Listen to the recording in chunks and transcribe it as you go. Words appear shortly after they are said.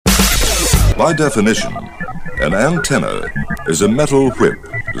By definition, an antenna is a metal whip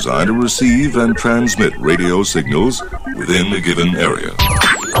designed to receive and transmit radio signals within a given area.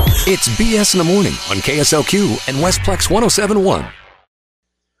 It's BS in the Morning on KSLQ and Westplex 1071.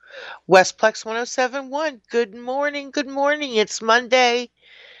 Westplex 1071. Good morning. Good morning. It's Monday,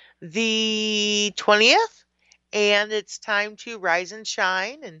 the 20th, and it's time to rise and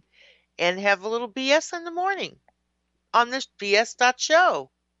shine and have a little BS in the morning on this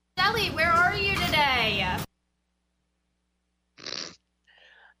BS.show. Sally, where are you today?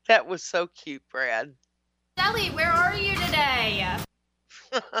 That was so cute, Brad. Sally, where are you today?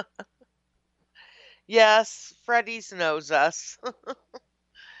 Yes, Freddy's knows us.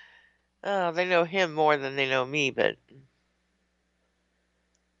 Oh, they know him more than they know me, but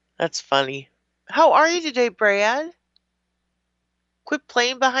that's funny. How are you today, Brad? Quit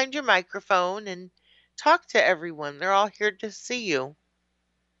playing behind your microphone and talk to everyone. They're all here to see you.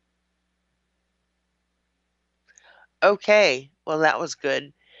 Okay, well, that was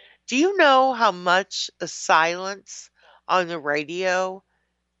good. Do you know how much the silence on the radio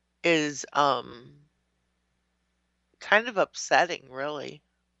is kind of upsetting, really?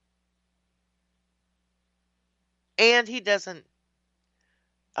 And he doesn't,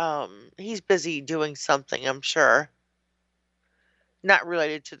 he's busy doing something, I'm sure. Not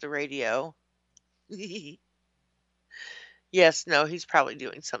related to the radio. Yes, no, he's probably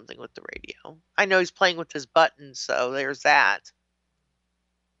doing something with the radio. I know he's playing with his buttons, so there's that.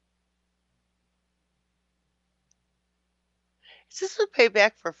 Is this a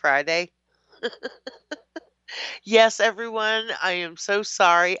payback for Friday? Yes, everyone, I am so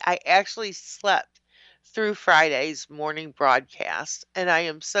sorry. I actually slept through Friday's morning broadcast, and I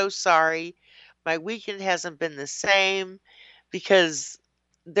am so sorry. My weekend hasn't been the same because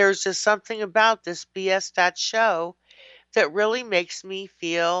there's just something about this BS.show that really makes me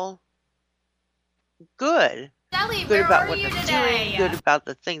feel good. Sally, Good where about are what you I'm today? doing, good about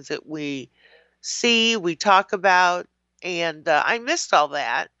the things that we see, we talk about, and I missed all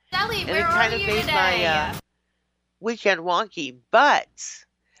that. Sally, And where it are kind of you made today? my weekend wonky, but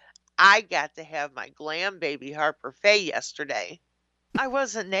I got to have my glam baby Harper Faye yesterday. I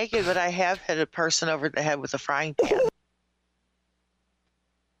wasn't naked, but I have hit a person over the head with a frying pan.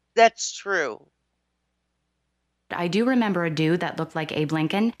 That's true. I do remember a dude that looked like Abe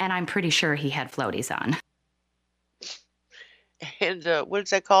Lincoln, and I'm pretty sure he had floaties on. And what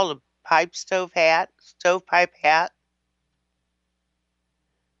is that called? A pipe stove hat? Stovepipe hat?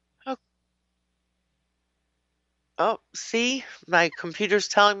 Oh, see? My computer's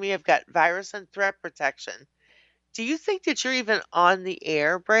telling me I've got virus and threat protection. Do you think that you're even on the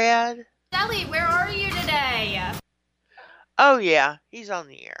air, Brad? Sally, where are you today? Oh, yeah, he's on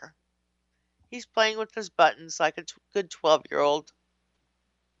the air. He's playing with his buttons like a good 12-year-old.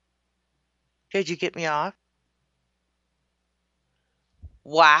 Did you get me off?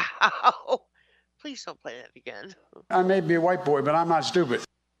 Wow. Please don't play that again. I may be a white boy, but I'm not stupid.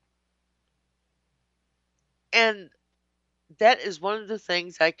 And that is one of the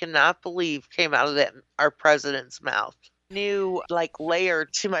things I cannot believe came out of our president's mouth. New, layer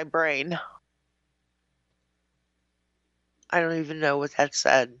to my brain. I don't even know what that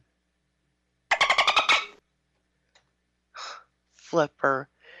said. Flipper.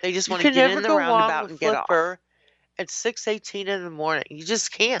 They just want to get in the roundabout and get off. At 6:18 in the morning. You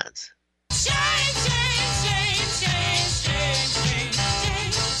just can't.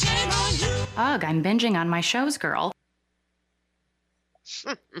 Ugh, I'm binging on my shows, girl.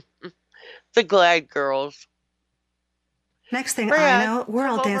 The Glad Girls. Next thing Brad, I know, we're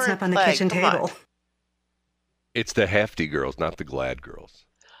all come over dancing and up on the play. kitchen Come on. table. It's the hefty girls, not the glad girls.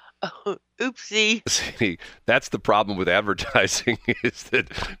 Oh, oopsie. See, that's the problem with advertising is that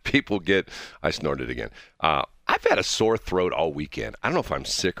people get. I snorted again. I've had a sore throat all weekend. I don't know if I'm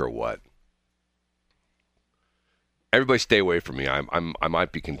sick or what. Everybody, stay away from me. I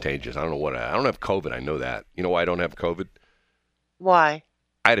might be contagious. I don't know what. I don't have COVID. I know that. You know why I don't have COVID? Why?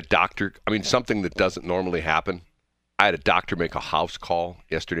 I had a doctor. I mean, something that doesn't normally happen. I had a doctor make a house call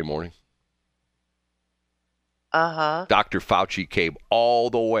yesterday morning. Uh-huh. Dr. Fauci came all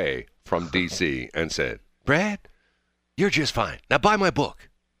the way from D.C. and said, Brad, you're just fine. Now buy my book.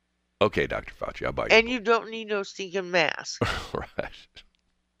 Okay, Dr. Fauci, I'll buy you. And you don't need no stinking mask. Right.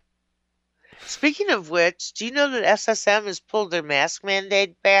 Speaking of which, do you know that SSM has pulled their mask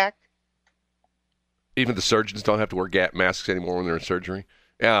mandate back? Even the surgeons don't have to wear masks anymore when they're in surgery?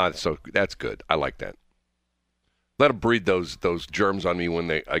 Yeah, so that's good. I like that. Let them breathe those germs on me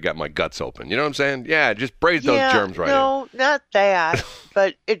when I got my guts open. You know what I'm saying? Yeah, just breathe those germs right in. No, not that.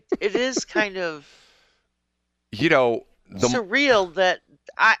 But it is kind of surreal that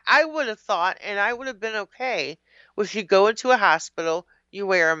I would have thought, and I would have been okay if you go into a hospital, you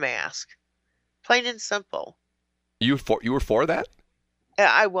wear a mask. Plain and simple. You were for that?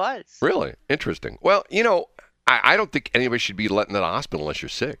 I was. Really? Interesting. Well, I don't think anybody should be let in the hospital unless you're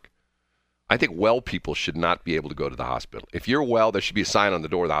sick. I think well people should not be able to go to the hospital. If you're well, there should be a sign on the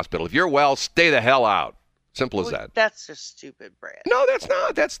door of the hospital. If you're well, stay the hell out. Simple as that. That's just stupid, Brad. No, that's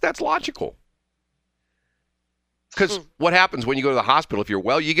not. That's logical. Because what happens when you go to the hospital, if you're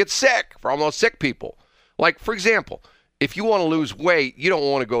well, you get sick. For almost sick people. Like, for example, if you want to lose weight, you don't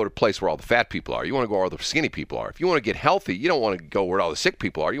want to go to a place where all the fat people are. You want to go where all the skinny people are. If you want to get healthy, you don't want to go where all the sick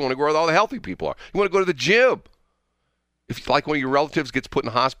people are. You want to go where all the healthy people are. You want to go to the gym. If like one of your relatives gets put in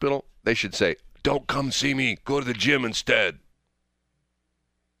the hospital, they should say, "Don't come see me. Go to the gym instead."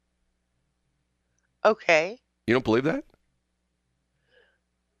 Okay. You don't believe that?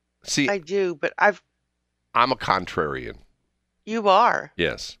 See, I do, but I'm a contrarian. You are.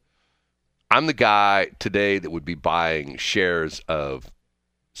 Yes. I'm the guy today that would be buying shares of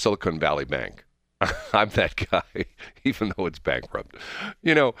Silicon Valley Bank. I'm that guy, even though it's bankrupt.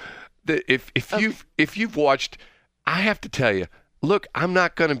 If you've watched, I have to tell you, look, I'm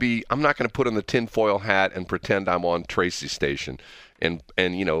not going to put on the tinfoil hat and pretend I'm on Tracy's station and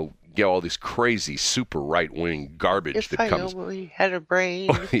get all this crazy super right-wing garbage that comes. If I only had a brain.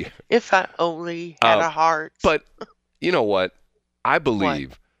 Oh, yeah. If I only had a heart. But you know what? I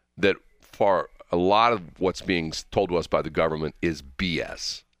believe that for a lot of what's being told to us by the government is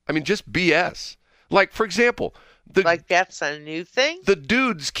BS. I mean, just BS. Like, for example, like that's a new thing? The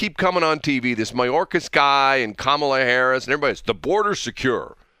dudes keep coming on TV, this Mayorkas guy and Kamala Harris and everybody's, the border's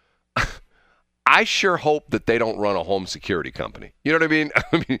secure. I sure hope that they don't run a home security company. You know what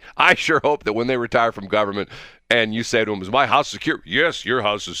I mean? I sure hope that when they retire from government and you say to them, "Is my house secure?" "Yes, your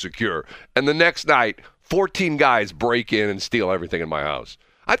house is secure." And the next night, 14 guys break in and steal everything in my house.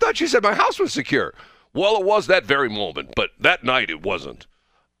 "I thought you said my house was secure." "Well, it was that very moment, but that night it wasn't."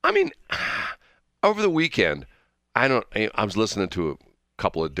 I mean, over the weekend, I was listening to a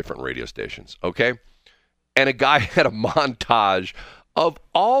couple of different radio stations, okay? And a guy had a montage of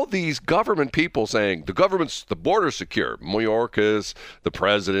all these government people saying, the border's secure. Mayorkas, the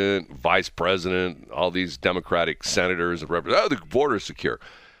president, vice president, all these Democratic senators and representatives, the border's secure.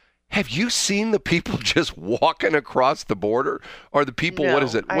 Have you seen the people just walking across the border? Or the people, No, what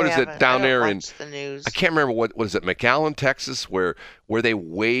is it down there in, the news. I can't remember, what is it, McAllen, Texas, where they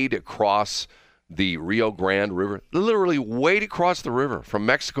wade across the Rio Grande River, literally wade across the river from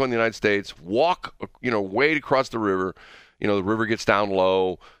Mexico and the United States, wade across the river. The river gets down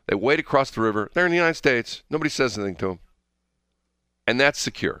low. They wade across the river. They're in the United States. Nobody says anything to them. And that's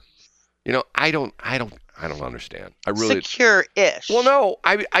secure. I don't understand. I really secure-ish. Well, no,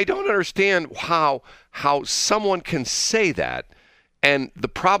 I don't understand how someone can say that. And the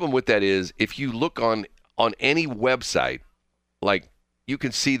problem with that is if you look on any website, like you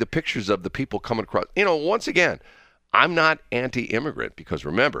can see the pictures of the people coming across. Once again, I'm not anti-immigrant because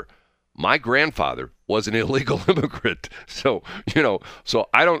remember, my grandfather was an illegal immigrant. So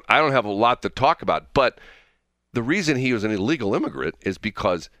I don't have a lot to talk about. But the reason he was an illegal immigrant is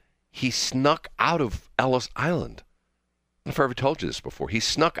because he snuck out of Ellis Island. I don't know if I ever told you this before. He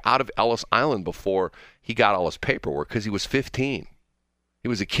snuck out of Ellis Island before he got all his paperwork because he was 15. He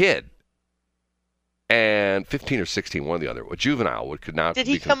was a kid. And 15 or 16, one or the other. A juvenile could not. Did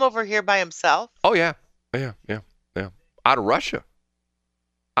he come over here by himself? Oh, yeah. Yeah. Out of Russia.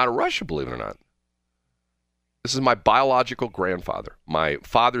 Believe it or not. This is my biological grandfather, my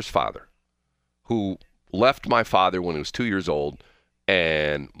father's father, who left my father when he was 2 years old,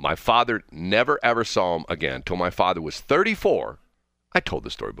 and my father never, ever saw him again until my father was 34. I told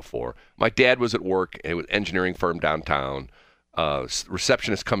this story before. My dad was at work at an engineering firm downtown.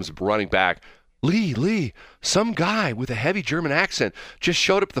 Receptionist comes running back. Lee, some guy with a heavy German accent just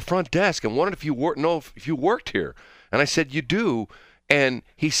showed up at the front desk and wanted if you worked here. And I said, "You do." And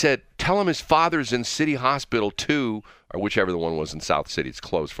he said, "Tell him his father's in City Hospital 2, or whichever the one was in South City. It's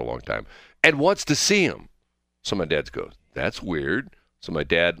closed for a long time, and wants to see him." So my dad goes, "That's weird." So my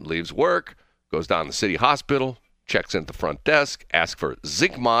dad leaves work, goes down to City Hospital, checks in at the front desk, asks for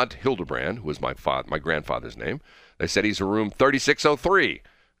Zygmunt Hildebrand, who was my grandfather's name. They said he's in room 3603.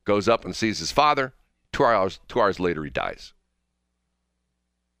 Goes up and sees his father. 2 hours later, he dies.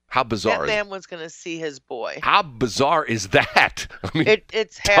 How bizarre! That man was going to see his boy. How bizarre is that? I mean,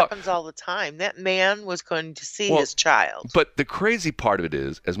 it happens all the time. That man was going to see his child. But the crazy part of it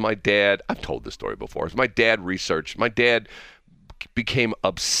is, as my dad, I've told this story before, as my dad researched, my dad became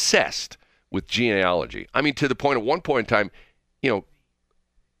obsessed with genealogy. I mean, to the point at one point in time,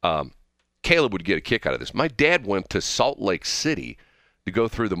 Caleb would get a kick out of this. My dad went to Salt Lake City to go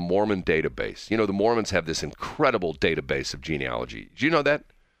through the Mormon database. You know, the Mormons have this incredible database of genealogy. Did you know that?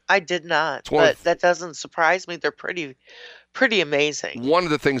 I did not, but that doesn't surprise me. They're pretty amazing. One of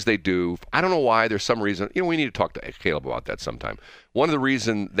the things they do, I don't know why, there's some reason, we need to talk to Caleb about that sometime. One of the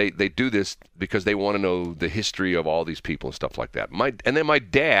reasons they do this because they want to know the history of all these people and stuff like that. And then my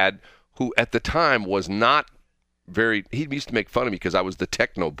dad, who at the time was not he used to make fun of me because I was the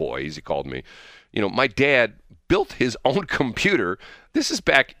techno boy, as he called me. My dad built his own computer. This is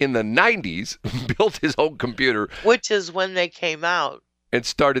back in the 90s, built his own computer. Which is when they came out. And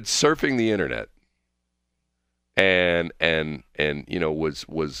started surfing the internet. And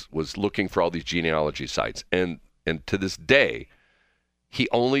was looking for all these genealogy sites. And to this day, he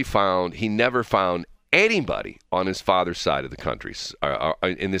never found anybody on his father's side of the country,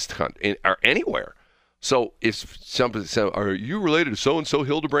 in this country, or anywhere. So if somebody says, "Are you related to so-and-so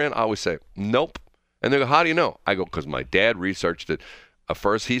Hildebrand?" I always say, "Nope." And they go, "How do you know?" I go, "Because my dad researched it."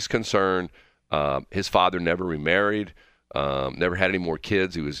 First, he's concerned. His father never remarried, never had any more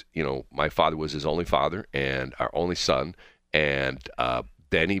kids. He was, my father was his only father and our only son. And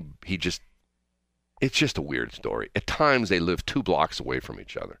then he just, it's just a weird story. At times, they live 2 blocks away from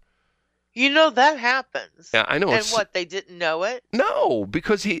each other. That happens. Yeah, I know. And what, they didn't know it? No,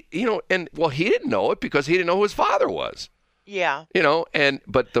 because he didn't know it because he didn't know who his father was. Yeah.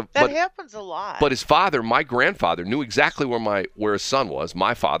 That happens a lot. But his father, my grandfather, knew exactly where his son was,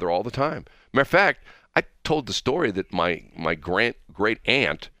 my father, all the time. Matter of fact, I told the story that my great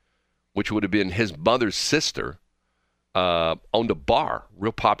aunt, which would have been his mother's sister, owned a bar,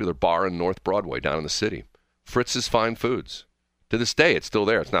 real popular bar in North Broadway down in the city, Fritz's Fine Foods. To this day, it's still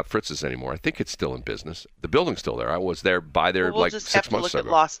there. It's not Fritz's anymore. I think it's still in business. The building's still there. I was there we'll like just 6 months ago. We'll just have to look at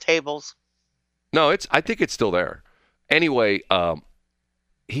lost tables. No, I think it's still there. Anyway,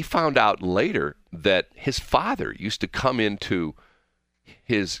 he found out later that his father used to come into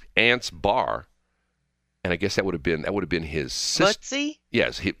his aunt's bar, and I guess that would have been his sister. Mutzi?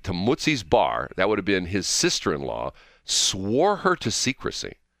 Yes, to Mutzi's bar. That would have been his sister-in-law. Swore her to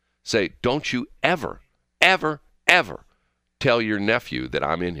secrecy. Say, "Don't you ever, ever, ever tell your nephew that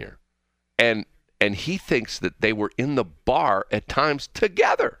I'm in here." And he thinks that they were in the bar at times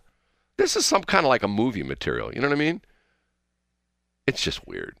together. This is some kind of like a movie material. You know what I mean? It's just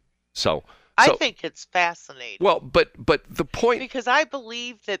weird. So I think it's fascinating. Well, but the point, because I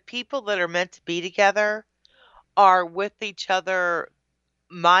believe that people that are meant to be together are with each other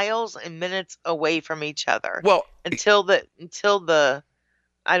miles and minutes away from each other. Well, until the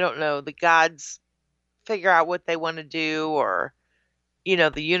I don't know, the gods figure out what they want to do, or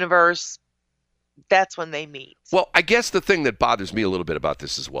the universe, that's when they meet. Well, I guess the thing that bothers me a little bit about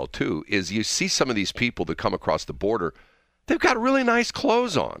this as well too is you see some of these people that come across the border, they've got really nice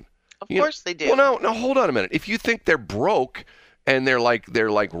clothes on. Of course they do. Well, no, hold on a minute. If you think they're broke and they're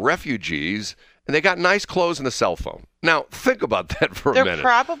like refugees and they got nice clothes and a cell phone. Now, think about that for a minute. They're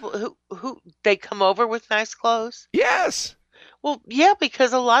probably who they come over with nice clothes? Yes. Well, yeah,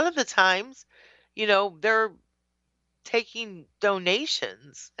 because a lot of the times, they're taking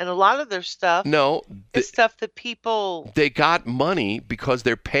donations, and a lot of their stuff is stuff that people... They got money because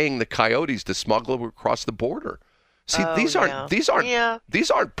they're paying the coyotes to smuggle across the border. See, these aren't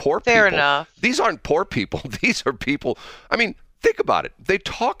poor people. Fair enough. These aren't poor people. These are people. I mean, think about it. They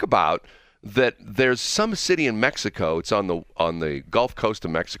talk about that there's some city in Mexico. It's on the Gulf Coast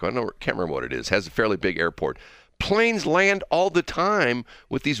of Mexico. Can't remember what it is. Has a fairly big airport. Planes land all the time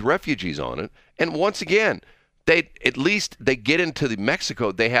with these refugees on it. And once again, they get into the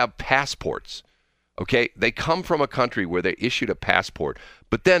Mexico. They have passports. Okay, they come from a country where they issued a passport,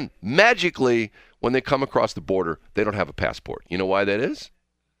 but then magically, when they come across the border, they don't have a passport. You know why that is?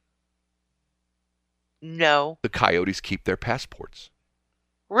 No. The coyotes keep their passports.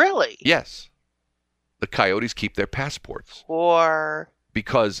 Really? Yes. The coyotes keep their passports.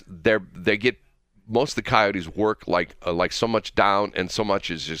 Because they get, most of the coyotes work like so much down and so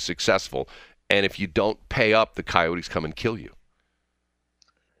much is just successful. And if you don't pay up, the coyotes come and kill you.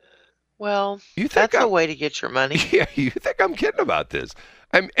 Well, that's a way to get your money. Yeah, you think I'm kidding about this?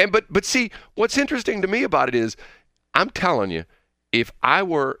 But see, what's interesting to me about it is, I'm telling you, if I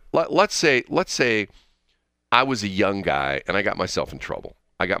were, let's say I was a young guy and I got myself in trouble.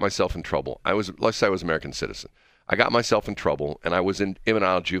 Let's say I was an American citizen. I got myself in trouble and I was in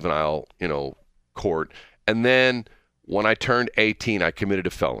juvenile, court. And then when I turned 18, I committed a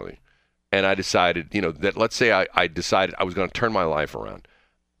felony. And I decided, that let's say I decided I was going to turn my life around.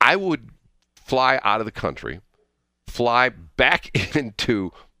 I would fly out of the country, fly back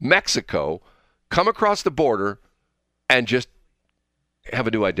into Mexico, come across the border, and just have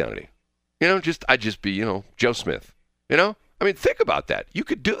a new identity. I'd just be, Joe Smith. I mean, think about that. You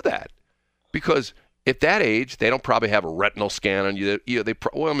could do that because at that age, they don't probably have a retinal scan on you.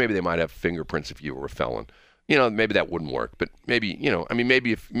 Well, maybe they might have fingerprints if you were a felon. Maybe that wouldn't work. But maybe,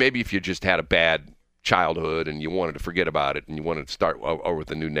 maybe if you just had a bad childhood and you wanted to forget about it and you wanted to start over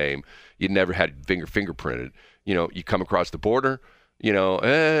with a new name, you'd never had fingerprinted. You come across the border,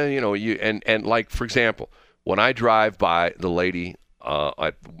 and like, for example, when I drive by the lady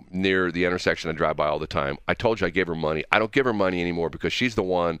near the intersection I drive by all the time, I told you I gave her money. I don't give her money anymore because she's the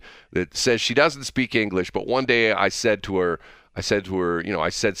one that says she doesn't speak English. But one day I said something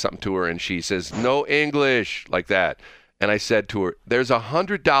to her and she says, no English, like that. And I said to her, there's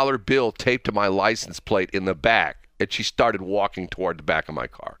 $100 bill taped to my license plate in the back. And she started walking toward the back of my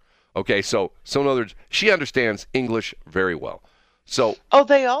car. Okay, so in other words, she understands English very well. So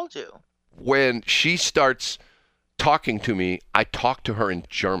they all do. When she starts talking to me, I talk to her in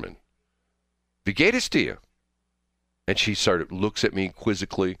German. Wie geht es dir? And she looks at me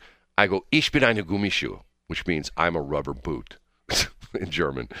quizzically. I go, ich bin eine Gummischuhe, which means I'm a rubber boot in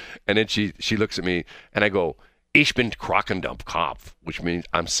German. And then she looks at me and I go, ich bin krankend am Kopf, which means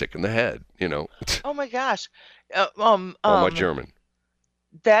I'm sick in the head, Oh my gosh. my German.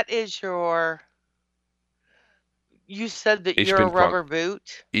 That is you said that you're a rubber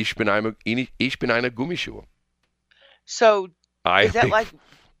boot? Ich bin eine Gummischuhe. So is that like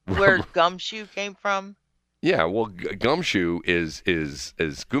where gumshoe came from? Yeah, well, gumshoe is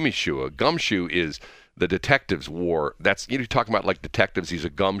Gummischuhe. Gumshoe is the detectives wore. That's, you're talking about like detectives. He's a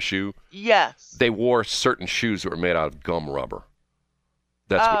gumshoe. Yes. They wore certain shoes that were made out of gum rubber.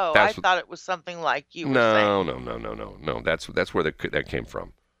 I thought it was something like you were saying. No. That's where that came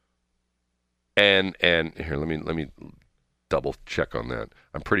from. And here, let me double check on that.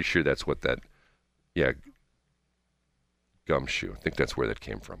 I'm pretty sure that's what that. Yeah. Gumshoe. I think that's where that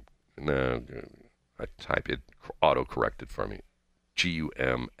came from. No, I type it, auto-corrected for me. Gumshoe.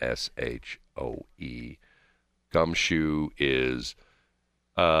 Gumshoe is,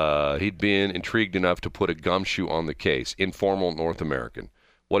 he'd been intrigued enough to put a gumshoe on the case. Informal North American.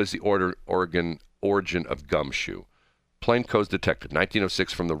 What is the origin of gumshoe? Plainclothes detective,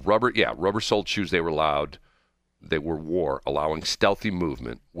 1906, from the rubber-soled shoes they wore, allowing stealthy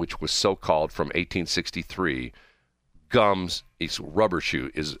movement, which was so called from 1863. Gums, rubber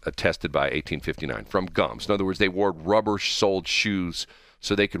shoe, is attested by 1859 from gums. In other words, they wore rubber-soled shoes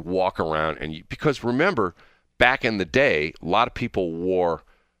so they could walk around. Because remember, back in the day, a lot of people wore,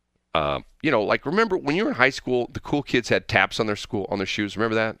 remember when you were in high school, the cool kids had taps on their shoes.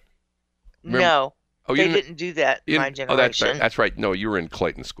 Remember that? No. They didn't do that in my generation. Oh, that's right. No, you were in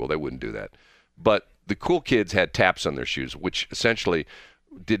Clayton school. They wouldn't do that. But the cool kids had taps on their shoes, which essentially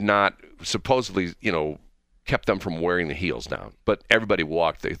did not, supposedly, kept them from wearing the heels down. But everybody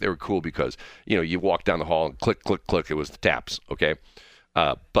walked. They were cool because, you walked down the hall and click, click, click. It was the taps, okay?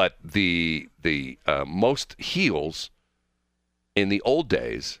 But the most heels in the old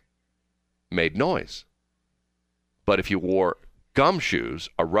days made noise. But if you wore gum shoes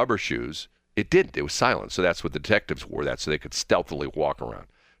or rubber shoes, it didn't. It was silent. So that's what the detectives wore, that so they could stealthily walk around.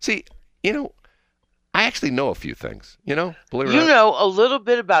 See, I actually know a few things, believe it or not. You know a little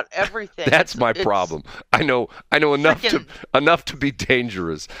bit about everything. That's my problem. I know enough to be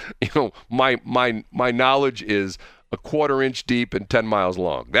dangerous. My knowledge is a 1/4 inch deep and 10 miles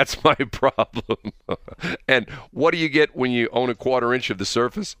long. That's my problem. And what do you get when you own a 1/4 inch of the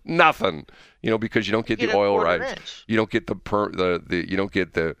surface? Nothing. Because you don't get the oil rights. You don't get the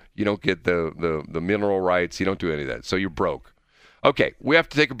mineral rights. You don't do any of that. So you're broke. Okay, we have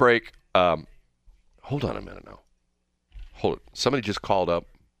to take a break. Hold on a minute now. Hold it. Somebody just called up.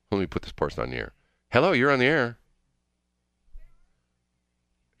 Let me put this person on the air. Hello, you're on the air.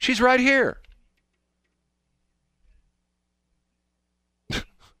 She's right here.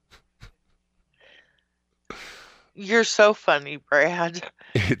 You're so funny, Brad.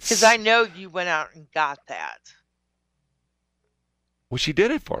 Because I know you went out and got that. Well, she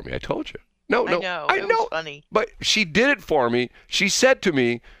did it for me. I told you. No, I know. It was funny. But she did it for me. She said to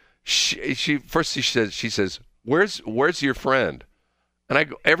me, she says, where's your friend? And I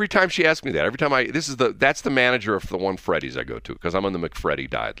go, every time she asks me that, that's the manager of the one Freddy's I go to, because I'm on the McFreddy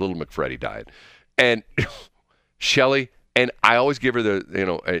diet, little McFreddy diet. And Shelly, and I always give her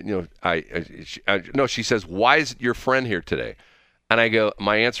she says, why is your friend here today? And I go,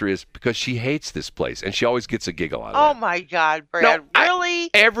 my answer is because she hates this place, and she always gets a giggle out of it. Oh my God, Brad! No, really?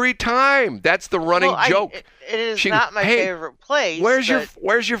 Every time. That's the running joke. It is not my favorite place. Where's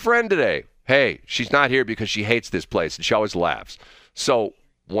your friend today? Hey, she's not here because she hates this place, and she always laughs. So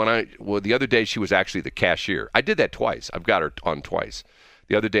the other day she was actually the cashier. I did that twice. I've got her on twice.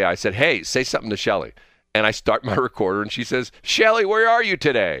 The other day I said, hey, say something to Shelly. And I start my recorder, and she says, Shelley, where are you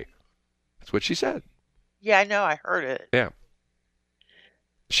today? That's what she said. Yeah, I know. I heard it. Yeah.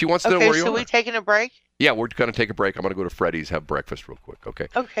 She wants to know where you are. Okay, so we taking a break? Yeah, we're going to take a break. I'm going to go to Freddy's, have breakfast real quick, okay?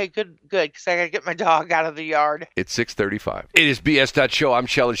 Okay, good, because I got to get my dog out of the yard. It's 6:35. It is BS.show. I'm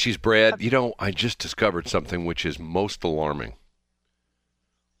Shelley. She's Brad. You know, I just discovered something which is most alarming.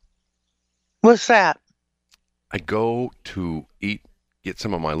 What's that? I go to get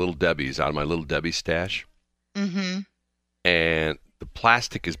some of my Little Debbie's out of my Little Debbie stash. Mm-hmm. And the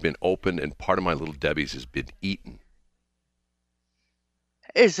plastic has been opened, and part of my Little Debbie's has been eaten.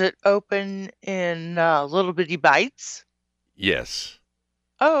 Is it open in little bitty bites? Yes.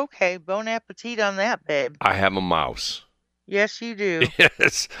 Oh, okay. Bon appetit on that, babe. I have a mouse. Yes, you do.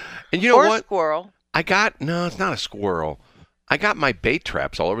 Yes. And you know or what? A squirrel. No, it's not a squirrel. I got my bait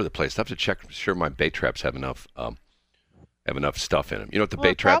traps all over the place. I have to check sure my bait traps have enough stuff in them. You know what the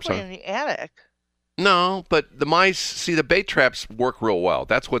bait traps are? Probably in the attic. No, but the mice, see, the bait traps work real well.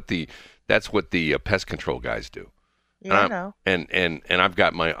 That's what the pest control guys do. Yeah, I know. And I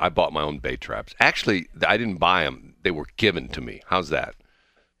bought my own bait traps. Actually, I didn't buy them. They were given to me. How's that?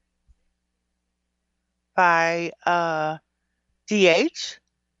 By DH?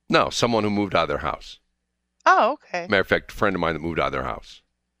 No, someone who moved out of their house. Oh, okay. Matter of fact, a friend of mine that moved out of their house,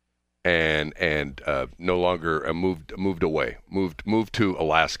 and no longer moved away, moved to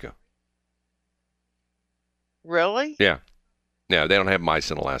Alaska. Really? Yeah, they don't have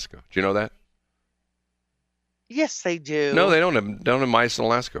mice in Alaska. Do you know that? Yes, they do. No, they don't have mice in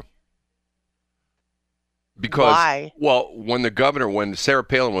Alaska. Because why? Well, when Sarah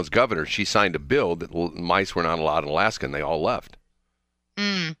Palin was governor, she signed a bill that mice were not allowed in Alaska, and they all left.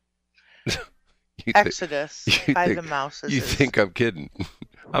 Exodus by the mouses. You think I'm kidding?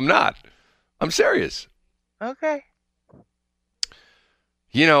 I'm not. I'm serious. Okay.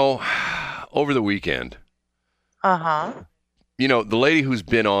 You know, over the weekend. Uh-huh. You know, the lady who's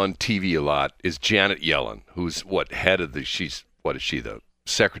been on TV a lot is Janet Yellen, who's the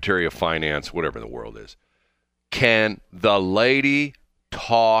Secretary of Finance, whatever the world is. Can the lady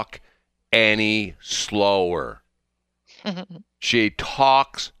talk any slower? She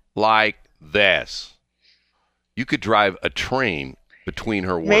talks like this. You could drive a train between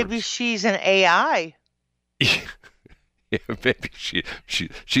her words. Maybe she's an AI. Yeah, maybe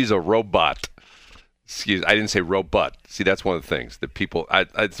she's a robot. Excuse, I didn't say robot. See, that's one of the things that people.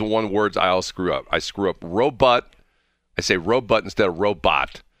 It's the one words I all screw up. I screw up robot. I say robot instead of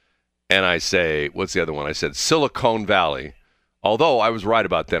robot, and I say what's the other one? I said Silicon Valley. Although I was right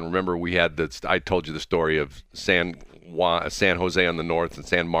about that. Remember, we had I told you the story of San Jose on the north and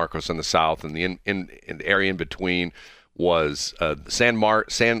San Marcos on the south, and the area in between was San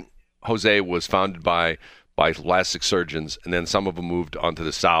Jose was founded by plastic surgeons, and then some of them moved onto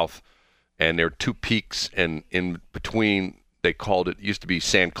the south. And there are two peaks, and in between, they called it used to be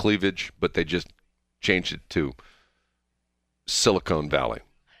Sand Cleavage, but they just changed it to Silicon Valley.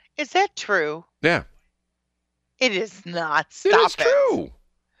 Is that true? Yeah. It is not. Stop it. It is true.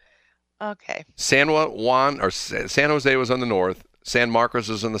 Okay. San Jose was on the north, San Marcos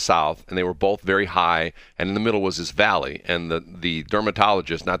was in the south, and they were both very high, and in the middle was this valley, and the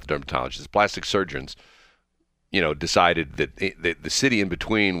plastic surgeons, decided that the city in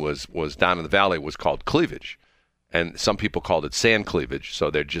between was down in the valley was called Cleavage. And some people called it Sand Cleavage,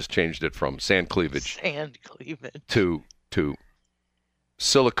 so they just changed it from Sand Cleavage to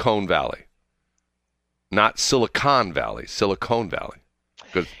Silicon Valley. Not Silicon Valley, Silicon Valley.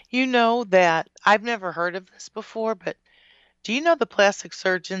 Good. You know that I've never heard of this before, but do you know the plastic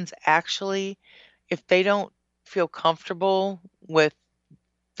surgeons actually, if they don't feel comfortable with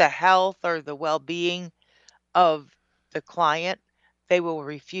the health or the well-being of the client, they will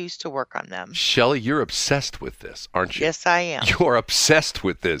refuse to work on them. Shelley, you're obsessed with this, aren't you? Yes, I am. You're obsessed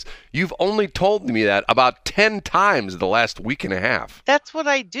with this. You've only told me that about 10 times in the last week and a half. That's what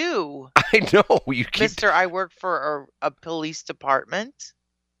I do. I know. Mister, I work for a police department.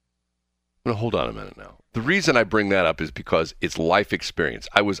 Well, hold on a minute now. The reason I bring that up is because it's life experience.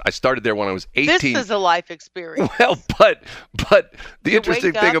 I started there when I was 18. This is a life experience. Well, but the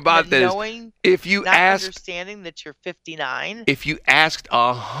interesting thing about this, if you understanding that you're 59, if you asked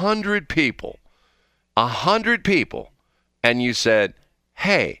 100 people, and you said,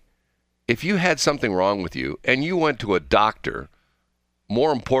 "Hey, if you had something wrong with you and you went to a doctor,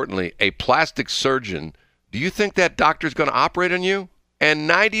 more importantly, a plastic surgeon, do you think that doctor's going to operate on you?" And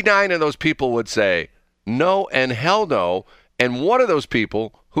 99 of those people would say, no and hell no. And one of those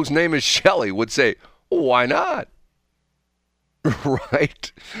people, whose name is Shelley, would say, why not?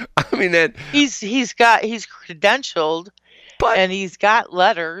 Right? I mean, that he's credentialed and he's got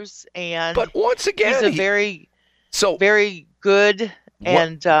letters, and but once again, he's a very good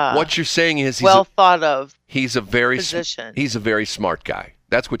and what you're saying is well thought of he's a very physician. He's a very smart guy.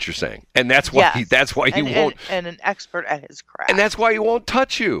 That's what you're saying, and that's why he won't and an expert at his craft. and that's why he won't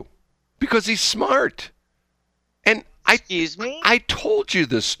touch you, because he's smart. And Excuse me? I told you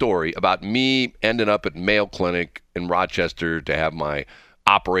this story about me ending up at Mayo Clinic in Rochester to have my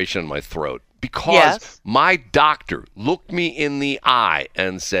operation on my throat because my doctor looked me in the eye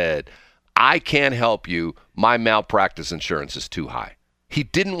and said, I can't help you. My malpractice insurance is too high. He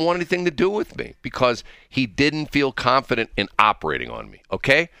didn't want anything to do with me because he didn't feel confident in operating on me,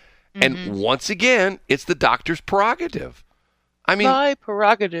 okay? And once again, it's the doctor's prerogative. My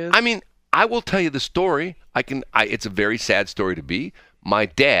prerogative. I mean, I will tell you the story. It's a very sad story to be. My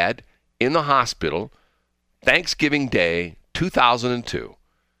dad in the hospital, Thanksgiving Day, 2002.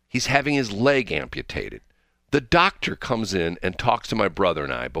 He's having his leg amputated. The doctor comes in and talks to my brother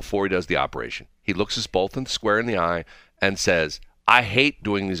and I before he does the operation. He looks us both square in the eye and says, I hate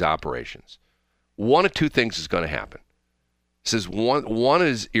doing these operations. One of two things is going to happen. He says one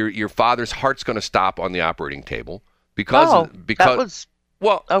is your father's heart's going to stop on the operating table because of the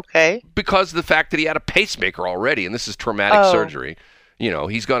fact that he had a pacemaker already, and this is traumatic surgery. You know,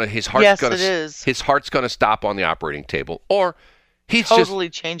 his heart's going to stop on the operating table, or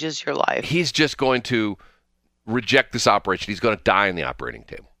changes your life. He's just going to reject this operation. He's going to die on the operating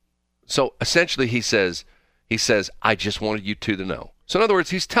table. So essentially, he says, I just wanted you two to know. So in other words,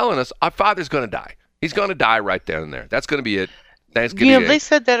 he's telling us our father's going to die. He's going to die right there and there. That's going to be it. They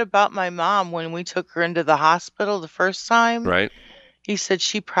said that about my mom when we took her into the hospital the first time. Right. He said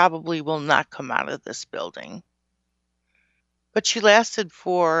she probably will not come out of this building. But she lasted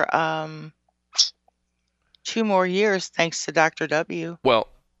for 2 more years, thanks to Dr. W. Well,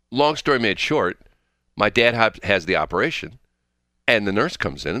 long story made short, my dad has the operation, and the nurse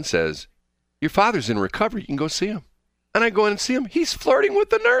comes in and says, your father's in recovery. You can go see him. And I go in and see him. He's flirting with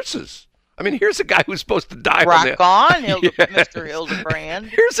the nurses. I mean, here's a guy who's supposed to die Mr. Hildebrand.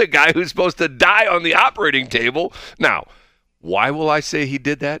 Here's a guy who's supposed to die on the operating table. Now, why will I say he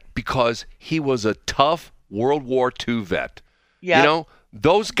did that? Because he was a tough World War II vet. Yep. You know,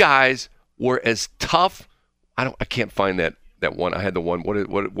 those guys were as tough. I can't find that one. I had the one.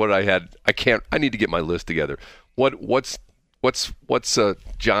 What I had? I need to get my list together. What's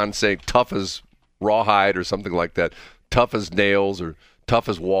John saying? Tough as rawhide or something like that. Tough as nails or tough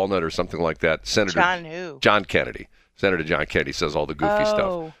as walnut or something like that. John Kennedy. Senator John Kennedy says all the goofy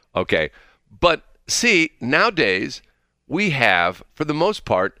stuff. Okay. But see, nowadays we have, for the most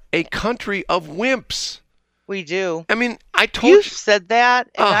part, a country of wimps. We do. I mean, I told you. You've said that,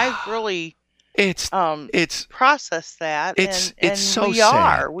 and I've really processed that. It's so we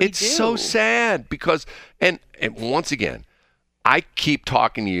sad. Are. We it's do. So sad because, and once again, I keep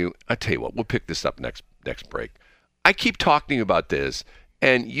talking to you. I tell you what, we'll pick this up next break. I keep talking to you about this,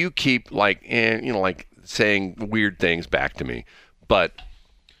 and you keep saying weird things back to me. But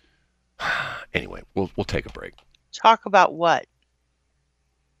anyway, we'll take a break. Talk about what?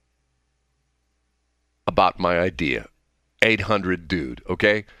 About my idea. 800 dude,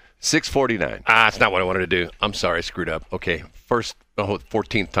 okay? 649. It's not what I wanted to do. I'm sorry, I screwed up. Okay,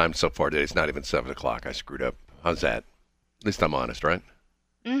 14th time so far today. It's not even 7 o'clock. I screwed up. How's that? At least I'm honest, right?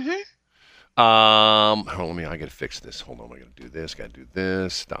 Mm-hmm. Hold on, I gotta fix this. Hold on, I gotta do this, gotta do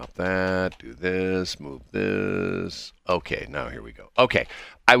this, stop that, do this, move this. Okay, now here we go. Okay,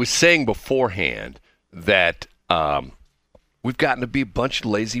 I was saying beforehand that we've gotten to be a bunch of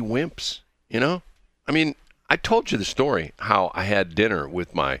lazy wimps, you know? I mean, I told you the story, how I had dinner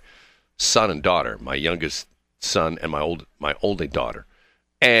with my son and daughter, my youngest son and my oldest daughter,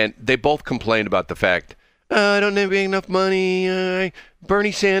 and they both complained about the fact, I don't have enough money.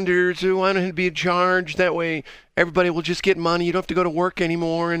 Bernie Sanders, why don't it be a charge? That way everybody will just get money. You don't have to go to work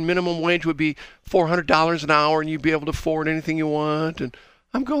anymore. And minimum wage would be $400 an hour, and you'd be able to afford anything you want. And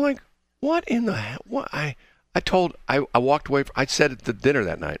I'm going like, what in the hell? What? I walked away. I said at the dinner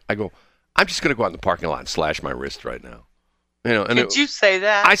that night, I go, I'm just going to go out in the parking lot and slash my wrist right now. You know. And Did you say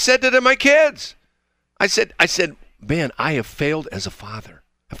that? I said that to my kids. I said, man, I have failed as a father.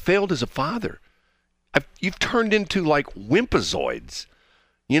 I failed as a father. You've turned into like wimpazoids.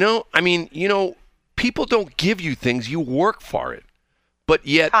 You know, I mean, people don't give you things, you work for it. But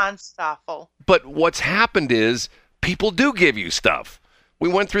yet, but what's happened is people do give you stuff. We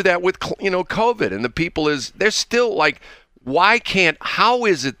went through that with, COVID, and the people they're still like, how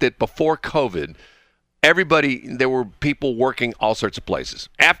is it that before COVID, there were people working all sorts of places.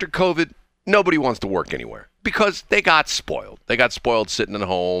 After COVID, nobody wants to work anywhere because they got spoiled. They got spoiled sitting at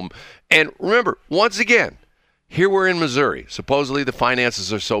home. And remember, once again, Here we're in Missouri. Supposedly the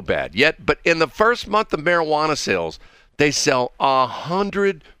finances are so bad. But in the first month of marijuana sales, they sell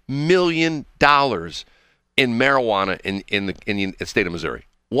 $100 million in marijuana in the state of Missouri.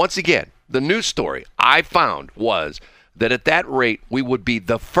 Once again, the news story I found was that at that rate, we would be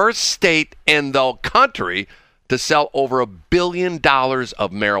the first state in the country to sell over $1 billion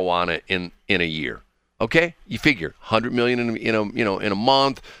of marijuana in a year. Okay, you figure $100 million in a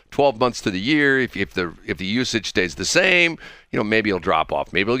month, 12 months to the year. If the usage stays the same, maybe it'll drop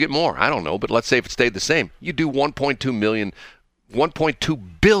off. Maybe it'll get more. I don't know. But let's say if it stayed the same, you do $1.2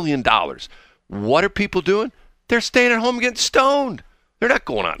 billion. What are people doing? They're staying at home getting stoned. They're not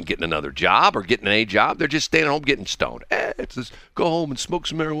going out and getting another job or getting a job. They're just staying at home getting stoned. It's just go home and smoke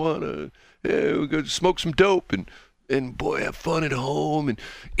some marijuana. We go smoke some dope and boy, have fun at home and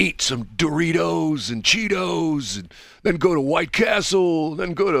eat some Doritos and Cheetos and then go to White Castle,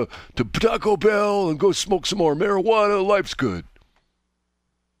 then go to Taco Bell and go smoke some more marijuana. Life's good.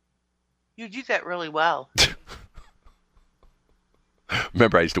 You do that really well.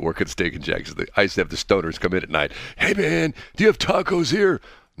 Remember, I used to work at Steak and Jack's. I used to have the stoners come in at night. Hey, man, do you have tacos here?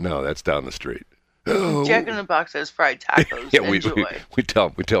 No, that's down the street. Oh. Jack in the Box has fried tacos. Yeah, we tell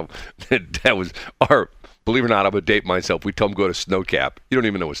them that was our. Believe it or not, I'm going to date myself. We tell them go to Snowcap. You don't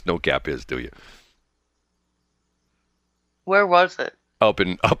even know what Snowcap is, do you? Where was it? Up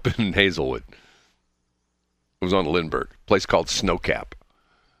in Hazelwood. It was on Lindbergh. A place called Snowcap.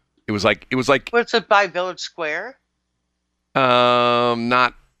 It was like. What's it by Village Square?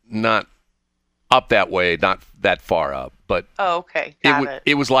 Not up that way, not that far up, but. Oh, okay, got it.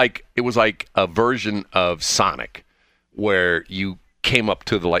 It was like a version of Sonic, where you came up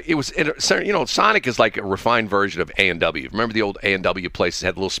to Sonic is like a refined version of A&W. Remember the old A&W places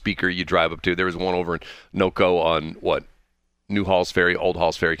had a little speaker you drive up to? There was one over in Noco on New Halls Ferry, Old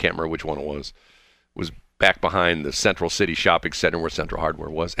Halls Ferry, can't remember which one it was. It was back behind the Central City Shopping Center where Central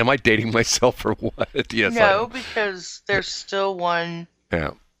Hardware was. Am I dating myself or what? Yes, no, because there's still one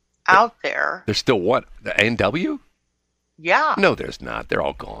out there. There's still what? The A&W? Yeah. No, there's not. They're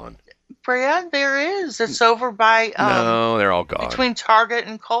all gone. Brad, there is. It's over by no, they're all gone. Between Target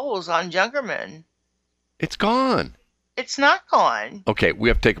and Kohl's on Jungerman. It's gone. It's not gone. Okay, we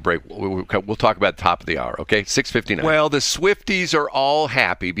have to take a break. We'll talk about the top of the hour, okay? 6:59. Well, the Swifties are all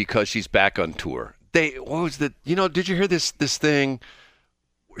happy because she's back on tour. Did you hear this thing?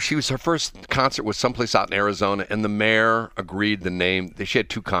 Her first concert was someplace out in Arizona, and the mayor agreed the name. She had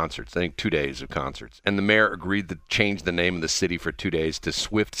two concerts, I think 2 days of concerts, and the mayor agreed to change the name of the city for 2 days to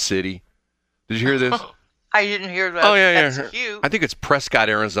Swift City. Did you hear this? I didn't hear that. Oh, yeah. That's cute. I think it's Prescott,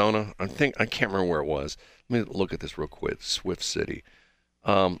 Arizona. I can't remember where it was. Let me look at this real quick. Swift City.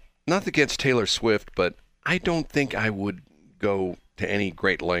 Not against Taylor Swift, but I don't think I would go to any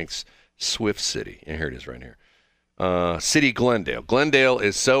great lengths. Swift City. And here it is right here. City Glendale. Glendale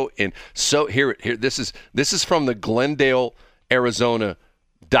is here. This is from the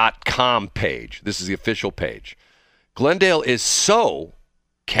GlendaleArizona.com page. This is the official page. Glendale is so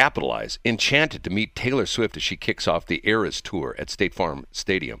capitalized, enchanted to meet Taylor Swift as she kicks off the Eras tour at State Farm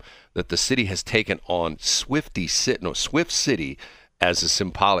Stadium that the city has taken on Swift City as a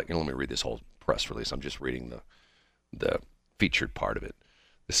symbolic. And let me read this whole press release. I'm just reading the featured part of it.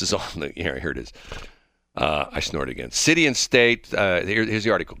 This is on the here it is. I snorted again. City and State, here's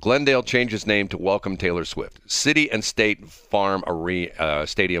the article. Glendale changes name to welcome Taylor Swift. City and State Farm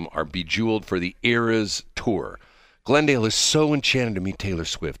Stadium are bejeweled for the Eras Tour. Glendale is so enchanted to meet Taylor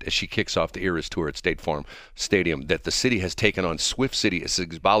Swift as she kicks off the Eras Tour at State Farm Stadium that the city has taken on Swift City, a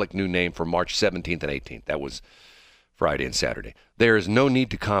symbolic new name for March 17th and 18th. That was Friday and Saturday. There is no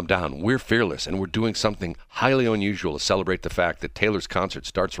need to calm down. We're fearless, and we're doing something highly unusual to celebrate the fact that Taylor's concert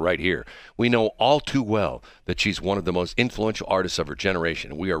starts right here. We know all too well that she's one of the most influential artists of her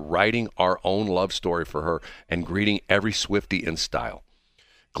generation. We are writing our own love story for her and greeting every Swiftie in style.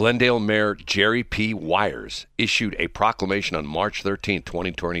 Glendale Mayor Jerry P. Wires issued a proclamation on March 13,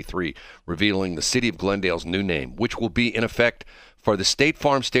 2023, revealing the city of Glendale's new name, which will be in effect for the State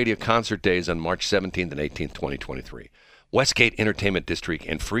Farm Stadium concert days on March 17th and 18th, 2023. Westgate Entertainment District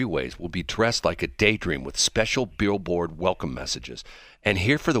and freeways will be dressed like a daydream with special billboard welcome messages. And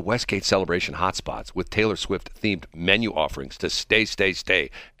here for the Westgate celebration hotspots with Taylor Swift-themed menu offerings to stay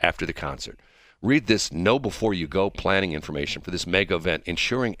after the concert. Read this Know Before You Go planning information for this mega event,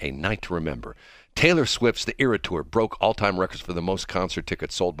 ensuring a night to remember. Taylor Swift's The Era Tour broke all-time records for the most concert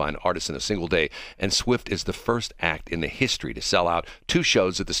tickets sold by an artist in a single day, and Swift is the first act in the history to sell out 2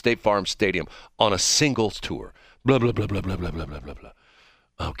 shows at the State Farm Stadium on a singles tour. Blah, blah, blah, blah, blah, blah, blah, blah, blah, blah.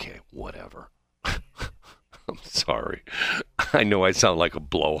 Okay, whatever. I'm sorry. I know I sound like a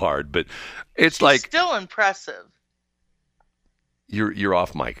blowhard, but it's She's like still impressive. you're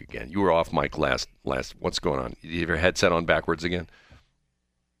off mic again. You were off mic last. What's going on? You have your headset on backwards again?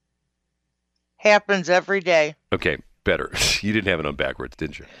 Happens every day. Okay, better. You didn't have it on backwards,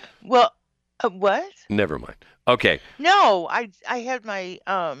 didn't you? Well, what? Never mind. Okay. No, I had my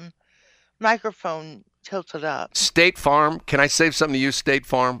microphone tilted up. State Farm. Can I say something to you, State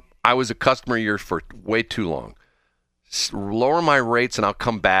Farm? I was a customer of yours for way too long. Lower my rates and I'll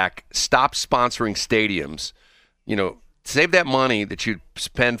come back. Stop sponsoring stadiums. Save that money that you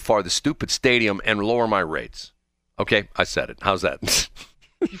spend for the stupid stadium and lower my rates. Okay, I said it. How's that?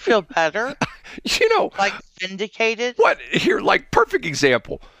 You feel better? Like vindicated? What? Here, like, perfect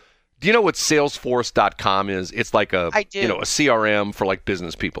example. Do you know what Salesforce.com is? It's like a CRM for like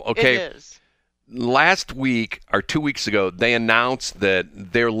business people. Okay. It is. Last week or 2 weeks ago, they announced that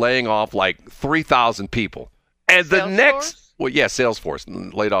they're laying off like 3,000 people. And the next,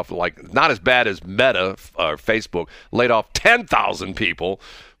 Salesforce laid off not as bad as Meta or Facebook, laid off 10,000 people,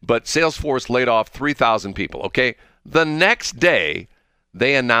 but Salesforce laid off 3,000 people. Okay. The next day,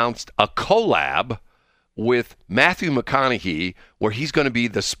 they announced a collab with Matthew McConaughey where he's going to be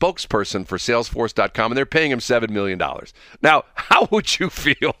the spokesperson for Salesforce.com, and they're paying him $7 million. Now, how would you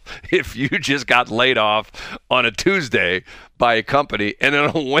feel if you just got laid off on a Tuesday by a company, and then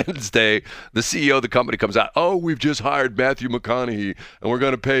on Wednesday, the CEO of the company comes out, oh, we've just hired Matthew McConaughey, and we're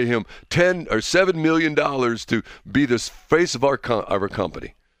going to pay him $7 million to be the face of our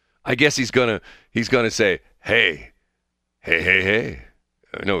company. I guess he's going to say, hey.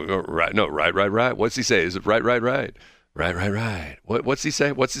 Right. What's he say? Is it right? Right. What's he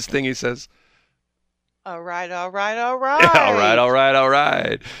say? What's his thing he says? All right. All right.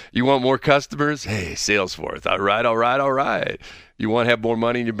 You want more customers? Hey, Salesforce. All right. You want to have more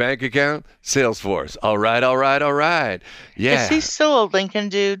money in your bank account? Salesforce. All right. Yeah. Is he still a Lincoln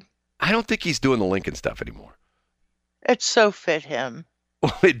dude? I don't think he's doing the Lincoln stuff anymore. It so fit him.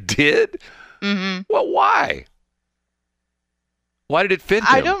 Oh, it did? Mm-hmm. Well, why? Why did it fit him?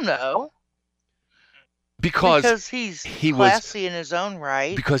 I don't know. Because he's classy in his own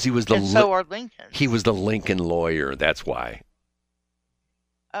right. Because he was and so are Lincoln. He was the Lincoln lawyer. That's why.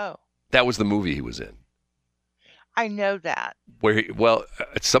 Oh. That was the movie he was in. I know that.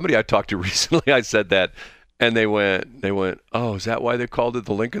 Somebody I talked to recently, I said that, and they went, oh, is that why they called it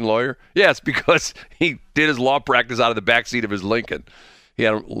the Lincoln lawyer? Yes, because he did his law practice out of the backseat of his Lincoln. He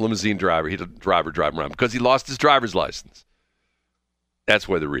had a limousine driver. He had a driver drive him around because he lost his driver's license. That's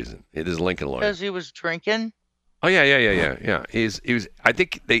why the reason. It is Lincoln lawyer. Because he was drinking? Oh, yeah. He was. I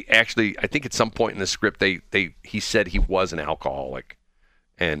think at some point in the script, he said he was an alcoholic,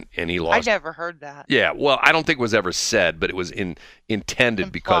 and he lost. I never heard that. Yeah, well, I don't think it was ever said, but it was intended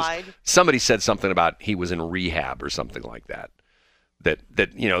Implied. Because somebody said something about he was in rehab or something like that. That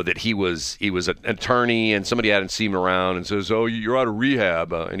he was an attorney, and somebody hadn't seen him around and says, oh, you're out of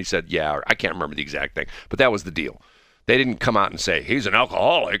rehab, and he said, yeah, I can't remember the exact thing, but that was the deal. They didn't come out and say, he's an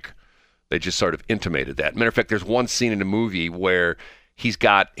alcoholic. They just sort of intimated that. Matter of fact, there's one scene in the movie where he's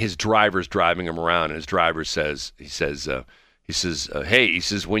got his drivers driving him around, and his driver says, hey,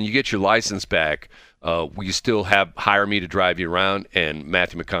 when you get your license back, will you still hire me to drive you around? And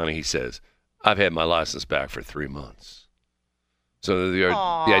Matthew McConaughey says, I've had my license back for 3 months. So the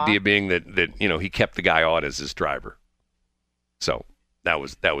idea being that he kept the guy on as his driver. So that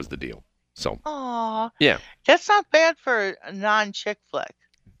was the deal. So, yeah, that's not bad for a non-chick flick.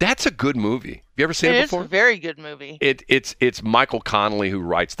 That's a good movie. Have you ever seen it before? It's a very good movie. It's Michael Connelly who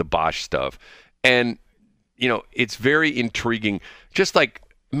writes the Bosch stuff, and it's very intriguing. Just like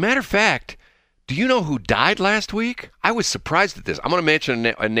matter of fact, do you know who died last week? I was surprised at this. I'm going to mention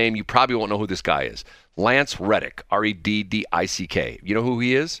a name you probably won't know who this guy is. Lance Reddick, Reddick. You know who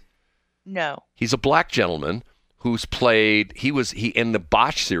he is? No. He's a black gentleman who's played, he in the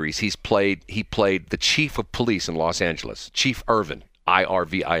Bosch series, he played the chief of police in Los Angeles, Chief Irvin,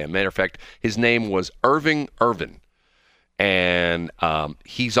 Irvin. Matter of fact, his name was Irving Irvin. And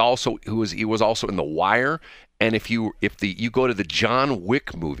he was also in The Wire. And if you go to the John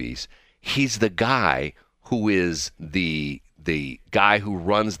Wick movies, he's the guy who is the guy who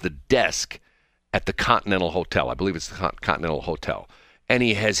runs the desk at the Continental Hotel. I believe it's the Continental Hotel. And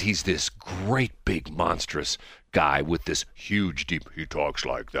he's this great big monstrous guy with this huge deep, he talks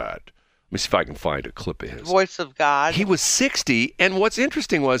like that. Let me see if I can find a clip of his. Voice of God. He was 60, and what's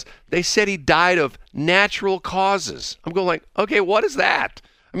interesting was they said he died of natural causes. I'm going like, okay, what is that?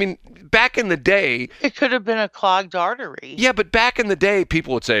 I mean, back in the day... It could have been a clogged artery. Yeah, but back in the day,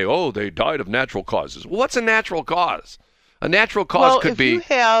 people would say, oh, they died of natural causes. Well, what's a natural cause? A natural cause could be... Well, if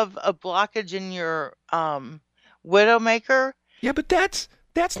you have a blockage in your widowmaker, Yeah, but that's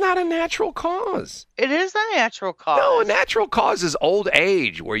not a natural cause. It is a natural cause. No, a natural cause is old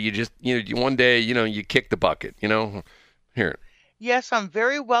age, where you just, one day, you kick the bucket, Here. Yes, I'm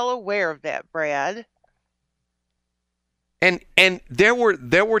very well aware of that, Brad. And there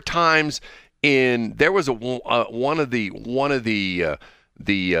were times there was one of the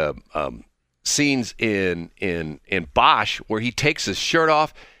scenes in Bosch where he takes his shirt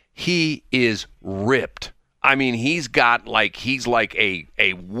off. He is ripped. I mean, he's like a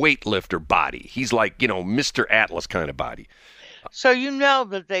weightlifter body. He's like, Mr. Atlas kind of body. So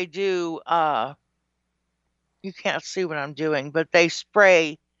that they do, you can't see what I'm doing, but they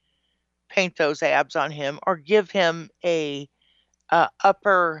paint those abs on him or give him a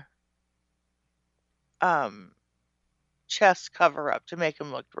upper chest cover up to make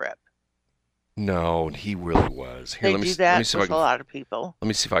him look ripped. No, he really was. Here, They do that with a lot of people. Let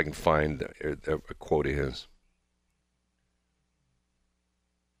me see if I can find a quote of his.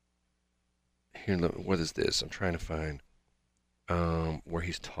 Here, what is this? I'm trying to find where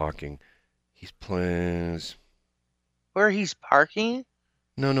he's talking. He's playing. Where he's parking?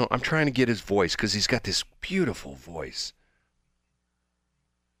 No, I'm trying to get his voice because he's got this beautiful voice.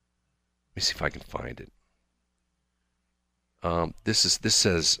 Let me see if I can find it. This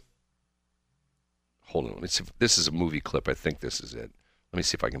says. Hold on. Let me see if this is a movie clip. I think this is it. Let me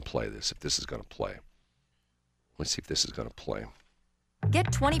see if I can play this. If this is going to play. Let's see if this is going to play. Get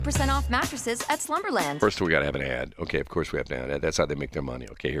 20% off mattresses at Slumberland. First, we got to have an ad. Okay, of course we have to have an ad. That's how they make their money.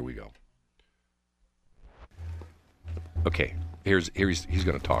 Okay, here we go. Okay, he's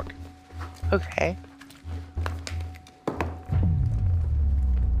going to talk. Okay.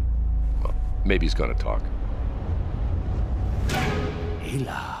 Well, maybe he's going to talk.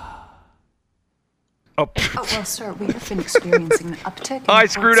 Oh, well, sir, we have been experiencing an uptick in I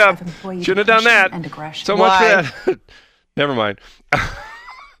screwed up. Shouldn't have done that. And aggression. So much for that. Never mind.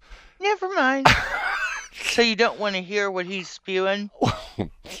 Never mind. So you don't want to hear what he's spewing?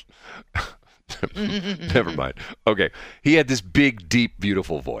 Never mind. Okay. He had this big, deep,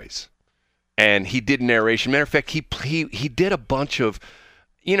 beautiful voice. And he did narration. Matter of fact, he did a bunch of,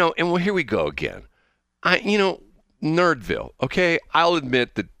 and well, here we go again. Nerdville, okay? I'll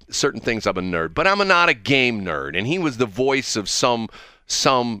admit that certain things I'm a nerd, but I'm not a game nerd. And he was the voice of some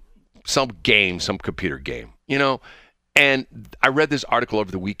game, some computer game, And I read this article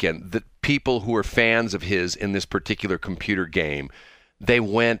over the weekend that people who are fans of his in this particular computer game, they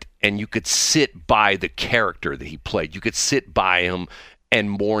went and you could sit by the character that he played. You could sit by him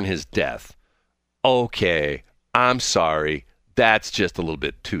and mourn his death. Okay, I'm sorry. That's just a little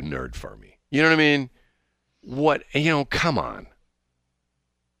bit too nerd for me. You know what I mean? Come on.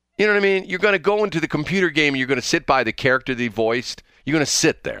 You know what I mean? You're going to go into the computer game and you're going to sit by the character that he voiced. You're going to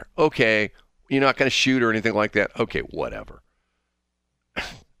sit there. Okay. You're not going to shoot or anything like that. Okay, whatever.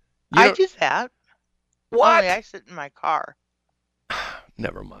 I do that. What? Only I sit in my car.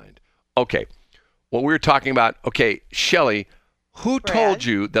 Never mind. Okay. What we were talking about. Okay, Shelley, who told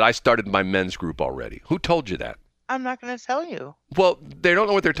you that I started my men's group already? Who told you that? I'm not going to tell you. Well, they don't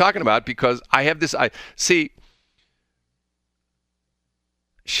know what they're talking about because I have this. See,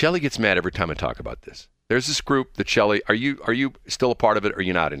 Shelley gets mad every time I talk about this. There's this group that Shelley, are you still a part of it or are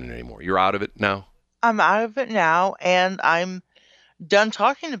you not in it anymore? You're out of it now? I'm out of it now and I'm done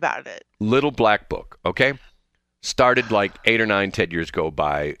talking about it. Little Black Book, okay? Started like 8 or 9, 10 years ago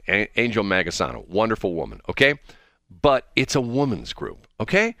by Angel Magasano. Wonderful woman, okay? But it's a woman's group,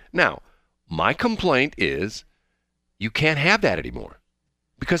 okay? Now, my complaint is you can't have that anymore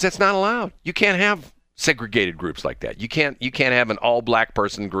because that's not allowed. You can't have segregated groups like that. You can't have an all-black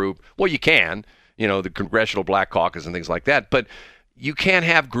person group. Well, you can. The Congressional Black Caucus and things like that. But you can't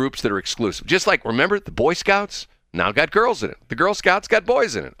have groups that are exclusive. Just like, remember, the Boy Scouts now got girls in it. The Girl Scouts got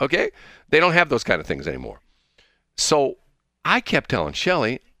boys in it, okay? They don't have those kind of things anymore. So I kept telling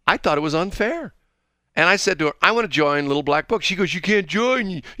Shelley, I thought it was unfair. And I said to her, I want to join Little Black Book. She goes, you can't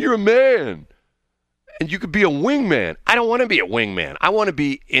join. You're a man. And you could be a wingman. I don't want to be a wingman. I want to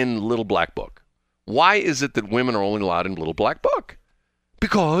be in Little Black Book. Why is it that women are only allowed in Little Black Book?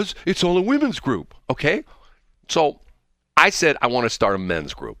 Because it's all a women's group, okay? So I said I want to start a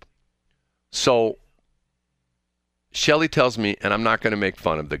men's group. So Shelley tells me, and I'm not going to make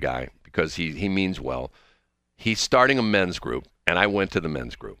fun of the guy because he means well, he's starting a men's group, and I went to the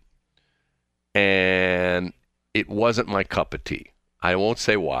men's group. And it wasn't my cup of tea. I won't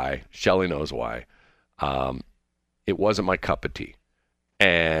say why. Shelley knows why. It wasn't my cup of tea.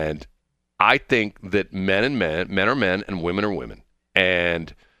 And I think that men are men, and women are women.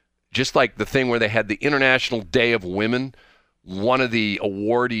 And just like the thing where they had the International Day of Women, one of the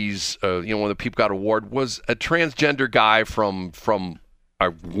awardees, one of the people got an award was a transgender guy from a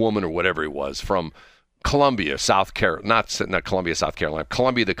woman or whatever he was from Columbia, South Carolina, not Columbia, South Carolina,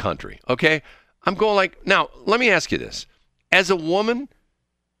 Columbia, the country. Okay, I'm going like, now let me ask you this: as a woman,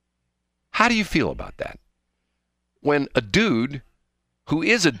 how do you feel about that? When a dude, who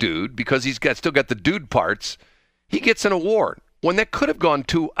is a dude because he's still got the dude parts, he gets an award when that could have gone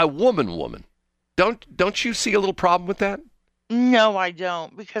to a woman. Don't you see a little problem with that? No, I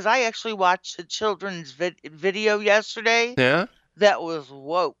don't, because I actually watched a children's video yesterday. Yeah. That was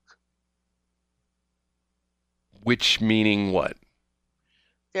woke. Which meaning what?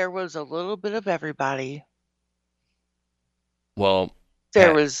 There was a little bit of everybody. Well,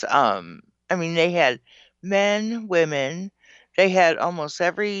 there was they had men, women, they had almost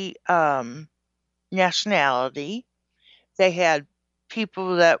every nationality. They had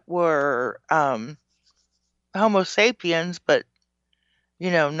people that were Homo sapiens, but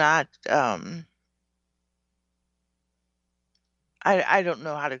not I don't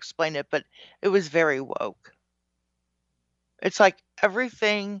know how to explain it, but it was very woke. It's like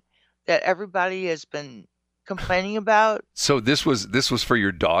everything that everybody has been complaining about. So this was for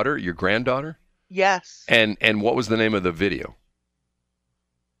your daughter, your granddaughter? Yes. And what was the name of the video?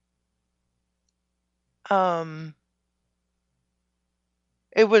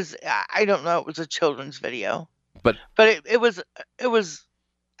 It was, I don't know, it was a children's video. But it was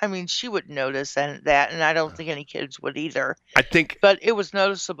I mean, she would notice that, and I don't think any kids would either. But it was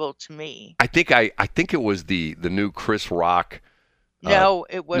noticeable to me. I think it was the new Chris Rock. No,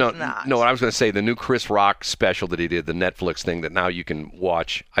 it was not. No, I was going to say the new Chris Rock special that he did, the Netflix thing that now you can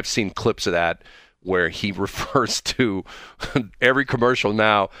watch. I've seen clips of that where he refers to every commercial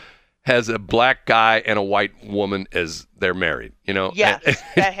now has a black guy and a white woman as they're married, Yes,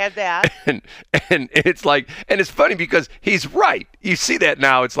 that had that. And it's like, and it's funny because he's right. You see that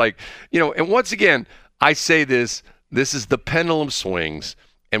now. It's like, and once again, I say this is the pendulum swings.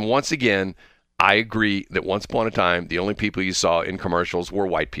 And once again, I agree that once upon a time, the only people you saw in commercials were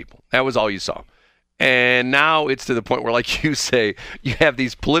white people. That was all you saw. And now it's to the point where, like you say, you have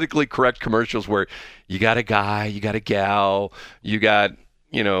these politically correct commercials where you got a guy, you got a gal, you got,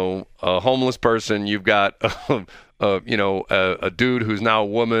 a homeless person, you've got, a dude who's now a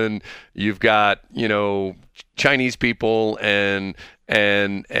woman, you've got, Chinese people and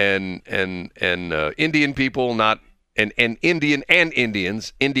Indian people, not and Indian and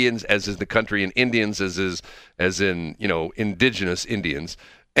Indians as is the country, and Indians as in indigenous Indians,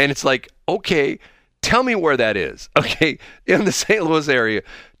 and it's like, okay, tell me where that is, okay, in the St. Louis area.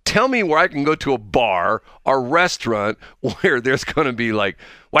 Tell me where I can go to a bar or restaurant where there's going to be like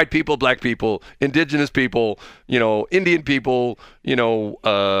white people, black people, indigenous people, Indian people, men,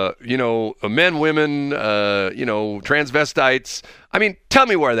 women, transvestites. I mean, tell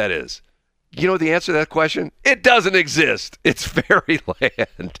me where that is. You know the answer to that question? It doesn't exist. It's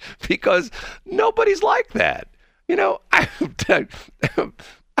fairyland because nobody's like that. Did I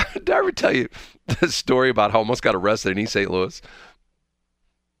ever tell you the story about how I almost got arrested in East St. Louis?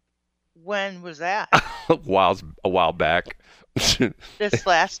 When was that? a while back. This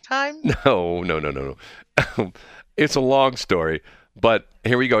last time? No. It's a long story, but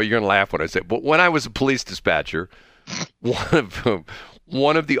here we go. You're going to laugh when I say it. But when I was a police dispatcher,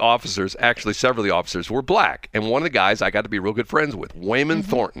 one of the officers, actually several of the officers, were black. And one of the guys I got to be real good friends with, Wayman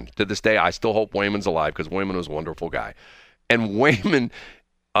Thornton. To this day, I still hope Wayman's alive because Wayman was a wonderful guy. And Wayman,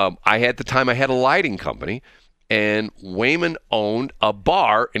 I had a lighting company. And Wayman owned a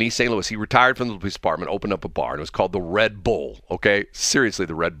bar in East St. Louis. He retired from the police department, opened up a bar, and it was called the Red Bull, okay? Seriously,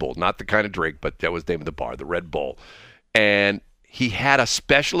 the Red Bull. Not the kind of drink, but that was the name of the bar, the Red Bull. And he had a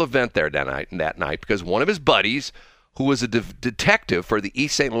special event there that night because one of his buddies, who was a detective for the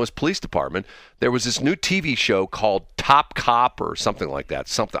East St. Louis Police Department, there was this new TV show called Top Cop or something like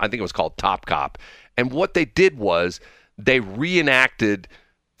that. I think it was called Top Cop. And what they did was they reenacted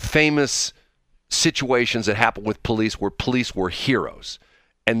famous situations that happened with police where police were heroes.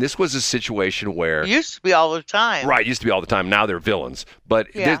 And this was a situation where... It used to be all the time. Right, it used to be all the time. Now they're villains. But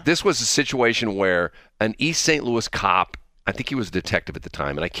this was a situation where an East St. Louis cop, I think he was a detective at the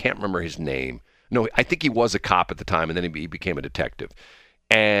time, and I can't remember his name. No, I think he was a cop at the time, and then he became a detective.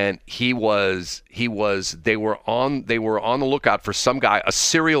 And they were on the lookout for some guy, a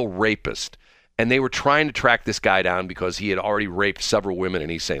serial rapist. And they were trying to track this guy down because he had already raped several women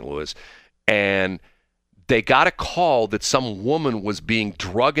in East St. Louis. And they got a call that some woman was being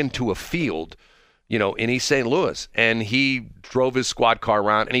drugged into a field, in East St. Louis. And he drove his squad car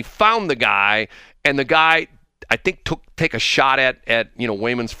around and he found the guy. And the guy, I think take a shot at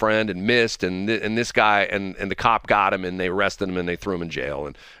Wayman's friend and missed, and this guy and the cop got him, and they arrested him and they threw him in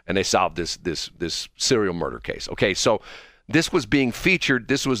jail, and they solved this serial murder case. Okay, so this was being featured.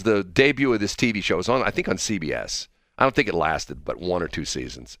 This was the debut of this TV show. It was on, I think, on CBS. I don't think it lasted but 1 or 2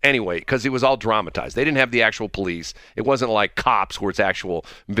 seasons. Anyway, because it was all dramatized. They didn't have the actual police. It wasn't like Cops where it's actual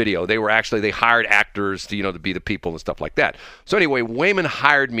video. They hired actors to be the people and stuff like that. So anyway, Wayman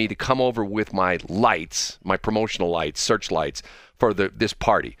hired me to come over with my lights, my promotional lights, search lights for this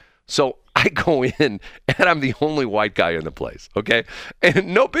party. So I go in, and I'm the only white guy in the place, okay?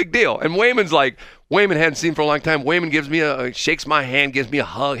 And no big deal. And Wayman hadn't seen for a long time. Wayman shakes my hand, gives me a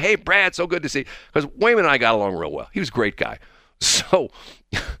hug. Hey, Brad, so good to see you. Because Wayman and I got along real well. He was a great guy. So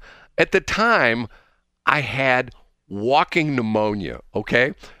at the time, I had walking pneumonia,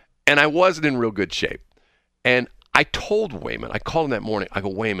 okay? And I wasn't in real good shape. And I told Wayman, I called him that morning. I go,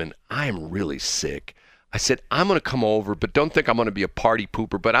 Wayman, I am really sick. I said, I'm going to come over, but don't think I'm going to be a party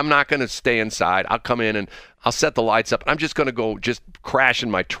pooper, but I'm not going to stay inside. I'll come in and I'll set the lights up. I'm just going to go just crash in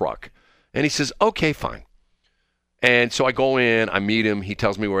my truck. And he says, okay, fine. And so I go in, I meet him. He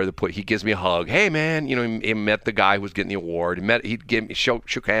tells me where to put. He gives me a hug. Hey, man, he met the guy who was getting the award. He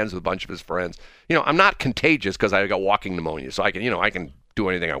shook hands with a bunch of his friends. I'm not contagious because I got walking pneumonia, so I can do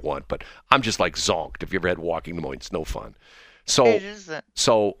anything I want, but I'm just like zonked. If you ever had walking pneumonia, it's no fun.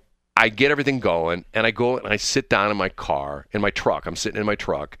 So I get everything going, and I go and I sit down in my truck. I'm sitting in my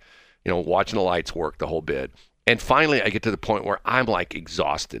truck, watching the lights work the whole bit. And finally, I get to the point where I'm like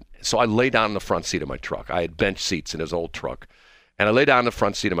exhausted. So I lay down in the front seat of my truck. I had bench seats in his old truck. And I lay down in the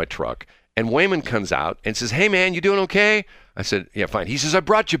front seat of my truck. And Wayman comes out and says, hey, man, you doing okay? I said, yeah, fine. He says, I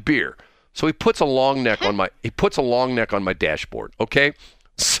brought you beer. So he puts a long neck on my dashboard, okay?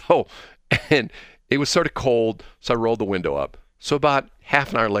 So, and it was sort of cold, so I rolled the window up. So about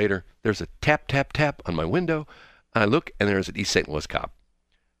half an hour later, there's a tap, tap, tap on my window. And I look, and there's an East St. Louis cop.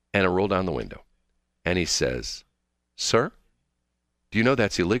 And I roll down the window. And he says, sir, do you know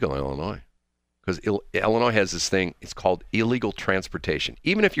that's illegal in Illinois? Because Illinois has this thing, it's called illegal transportation.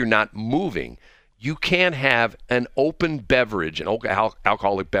 Even if you're not moving, you can't have an open beverage, an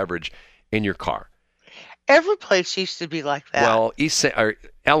alcoholic beverage in your car. Every place used to be like that. Well,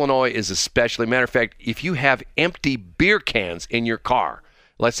 Illinois is especially. Matter of fact, if you have empty beer cans in your car,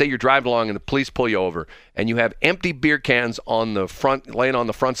 let's say you're driving along and the police pull you over, and you have empty beer cans on the front, laying on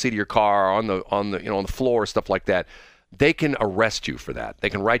the front seat of your car, on the floor, stuff like that. They can arrest you for that. They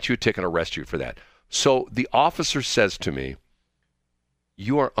can write you a ticket and arrest you for that. So the officer says to me,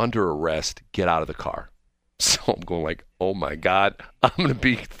 "You are under arrest. Get out of the car." So I'm going like, oh my God, I'm going to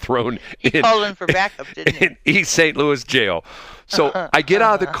be thrown in. Called in for backup, didn't he? In East St. Louis jail. So I get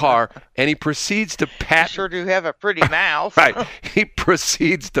out of the car, and he proceeds to pat. You sure do have a pretty mouth. Right. He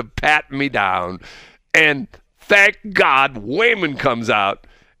proceeds to pat me down, and thank God Wayman comes out,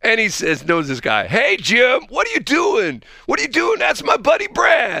 and he knows this guy. Hey, Jim, what are you doing? What are you doing? That's my buddy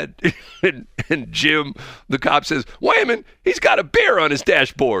Brad. And Jim, the cop, says, Wayman, he's got a beer on his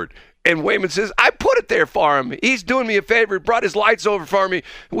dashboard. And Wayman says, I put it there for him. He's doing me a favor. He brought his lights over for me.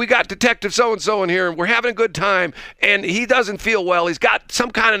 We got Detective so-and-so in here, and we're having a good time. And he doesn't feel well. He's got some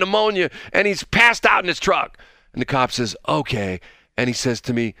kind of pneumonia, and he's passed out in his truck. And the cop says, okay. And he says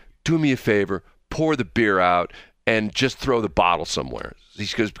to me, do me a favor, pour the beer out, and just throw the bottle somewhere.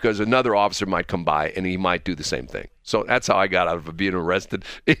 Because another officer might come by, and he might do the same thing. So that's how I got out of being arrested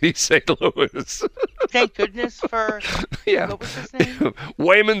in East St. Louis. Thank goodness for, yeah. What was his name?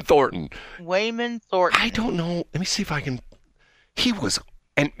 Wayman Thornton. Wayman Thornton. I don't know. Let me see if I can. He was,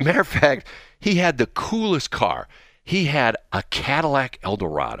 and matter of fact, he had the coolest car. He had a Cadillac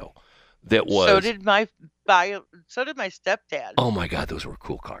Eldorado that was. So did my stepdad. Oh my God, those were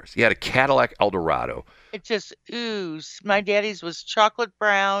cool cars. He had a Cadillac Eldorado. It just oozed. My daddy's was chocolate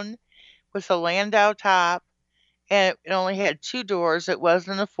brown with a Landau top. And it only had 2 doors. It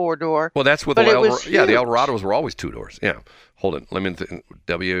wasn't a 4-door. Well, that's what the Eldorados were always 2 doors. Yeah. Hold it. Let me think.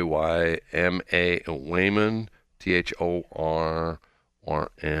 W-A-Y-M-A, Wayman, Thornton,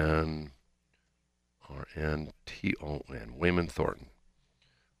 Wayman Thornton.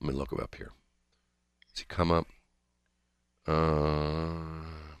 Let me look him up here. Does he come up?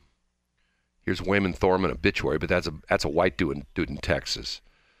 Here's Wayman Thornton obituary, but that's a white dude in Texas.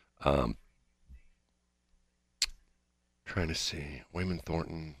 Trying to see Wayman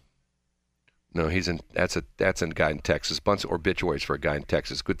Thornton. No, that's a guy in Texas. Bunch of obituaries for a guy in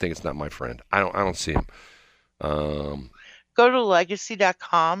Texas. Good thing it's not my friend. I don't see him. Go to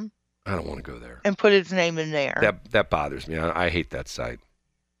legacy.com. I don't want to go there and put his name in there. That bothers me. I hate that site.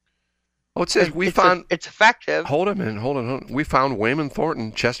 Oh, it says it's effective. Hold on a minute. Hold on. We found Wayman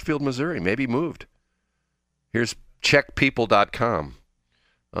Thornton, Chesterfield, Missouri. Maybe moved. Here's checkpeople.com.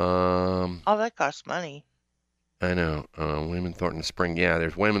 Oh, that costs money. I know. William and Thornton Spring. Yeah,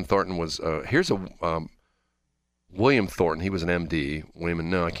 there's William and Thornton was. Here's a William Thornton. He was an MD.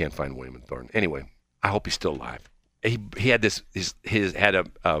 No, I can't find William and Thornton. Anyway, I hope he's still alive. He had this. His had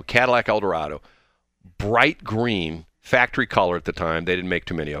a Cadillac Eldorado, bright green, factory color at the time. They didn't make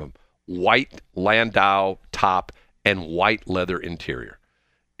too many of them. White Landau top and white leather interior,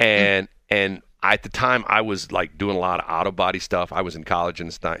 and at the time I was like doing a lot of auto body stuff. I was in college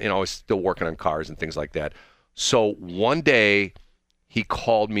and stuff. I was still working on cars and things like that. So one day he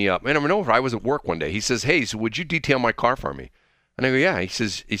called me up. And I remember I was at work one day. He says, "Hey, so would you detail my car for me?" And I go, "Yeah." He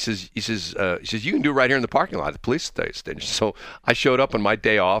says, "You can do it right here in the parking lot at the police station." So I showed up on my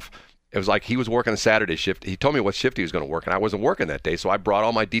day off. It was like he was working a Saturday shift. He told me what shift he was going to work, and I wasn't working that day. So I brought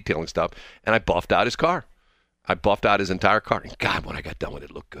all my detailing stuff, and I buffed out his car. I buffed out his entire car. And God, when I got done with it,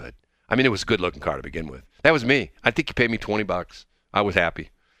 it looked good. I mean, it was a good-looking car to begin with. That was me. I think he paid me $20. I was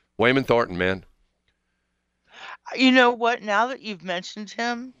happy. Wayman Thornton, man. You know what? Now that you've mentioned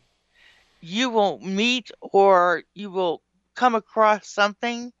him, you will meet or you will come across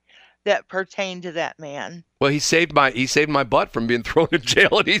something that pertained to that man. Well, he saved my butt from being thrown in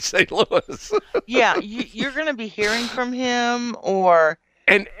jail in East St. Louis. Yeah, you're going to be hearing from him or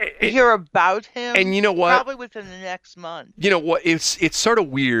hear about him. And you know what? Probably within the next month. You know what? It's sort of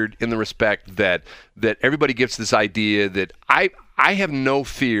weird in the respect that everybody gets this idea that I have no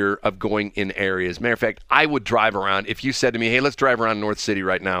fear of going in areas. Matter of fact, I would drive around. If you said to me, "Hey, let's drive around North City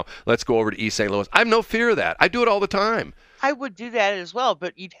right now. Let's go over to East St. Louis." I have no fear of that. I do it all the time. I would do that as well,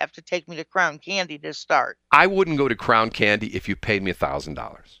 but you'd have to take me to Crown Candy to start. I wouldn't go to Crown Candy if you paid me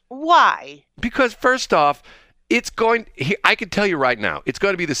 $1,000. Why? Because first off, I can tell you right now, it's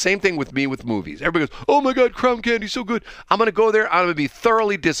going to be the same thing with me with movies. Everybody goes, "Oh my God, Crown Candy's so good." I'm going to go there. I'm going to be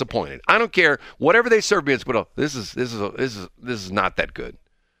thoroughly disappointed. I don't care whatever they serve me. This is not that good,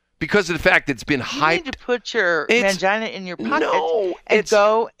 because of the fact that it's been hyped. You need to put your mangina in your pocket and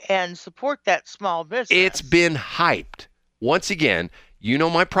go and support that small business. It's been hyped. Once again, you know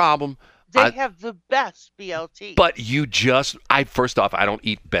my problem. They have the best BLTs. But first off, I don't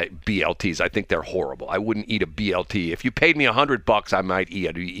eat BLTs. I think they're horrible. I wouldn't eat a BLT. If you paid me $100, I might eat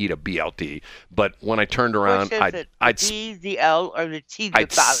a BLT. But when I turned around, the B, the L, or the T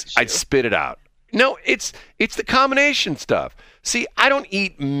that bothers you? I'd spit it out. No, it's the combination stuff. See, I don't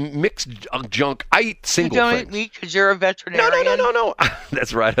eat mixed junk. I eat single things. You don't eat meat because you're a veterinarian? No.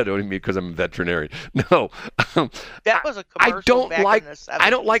 That's right. I don't eat meat because I'm a veterinarian. No. That was a commercial back in the 70s. I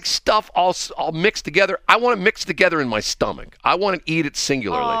don't like stuff all mixed together. I want it mixed together in my stomach. I want to eat it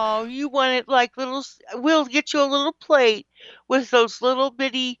singularly. Oh, you want it like little... We'll get you a little plate with those little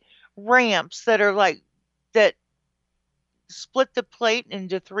bitty ramps that are like... that split the plate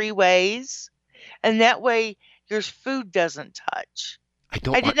into 3 ways. And that way... your food doesn't touch.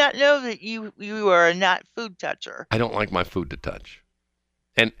 I did not know that you are a not food toucher. I don't like my food to touch.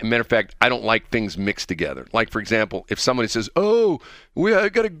 And matter of fact, I don't like things mixed together. Like, for example, if somebody says, "Oh, I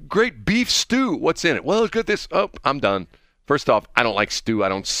got a great beef stew. What's in it?" "Well, it's got this." Oh, I'm done. First off, I don't like stew. I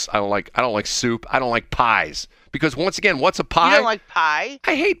don't like soup. I don't like pies. Because once again, what's a pie? You don't like pie?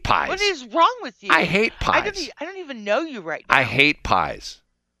 I hate pies. What is wrong with you? I hate pies. I don't even know you right now. I hate pies.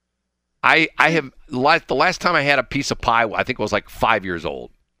 I have the last time I had a piece of pie, I think it was like 5 years old.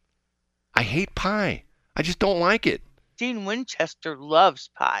 I hate pie. I just don't like it. Dean Winchester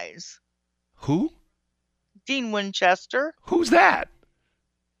loves pies. Who? Dean Winchester. Who's that?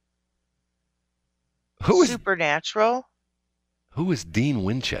 Who is Supernatural? Who is Dean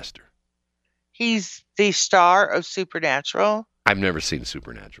Winchester? He's the star of Supernatural. I've never seen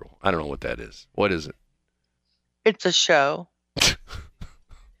Supernatural. I don't know what that is. What is it? It's a show.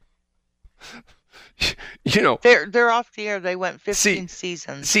 You know, they're off the air. They went 15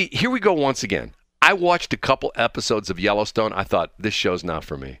 seasons. See, here we go once again. I watched a couple episodes of Yellowstone. I thought, this show's not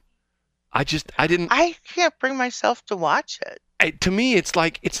for me. I can't bring myself to watch it. To me, it's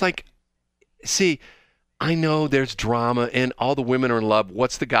like, see, I know there's drama and all the women are in love.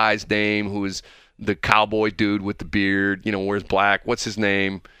 What's the guy's name who is the cowboy dude with the beard, wears black? What's his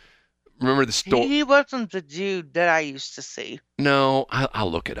name? Remember the story? He wasn't the dude that I used to see. No,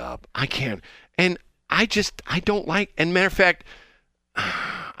 I'll look it up. I can't. And I don't like, and matter of fact,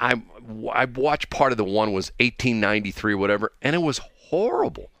 I watched part of the one was 1893 or whatever, and it was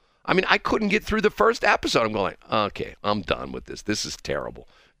horrible. I mean, I couldn't get through the first episode. I'm going, okay, I'm done with this. This is terrible.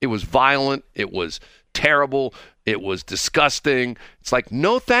 It was violent. It was terrible. It was disgusting. It's like,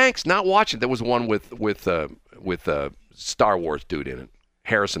 no thanks, not watching. There was one with Star Wars dude in it,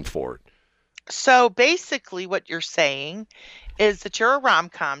 Harrison Ford. So basically, what you're saying is that you're a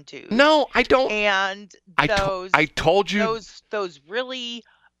rom-com dude. No, I don't. And I told you. Those really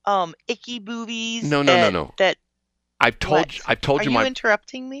icky movies. No. That I've told Are you you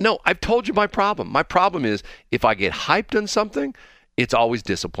interrupting me? No, I've told you my problem. My problem is if I get hyped on something, it's always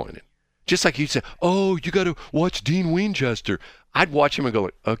disappointing. Just like you say, oh, you got to watch Dean Winchester. I'd watch him and go,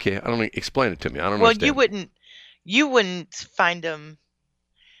 okay, I don't know, explain it to me. I don't understand. Well, you wouldn't find them.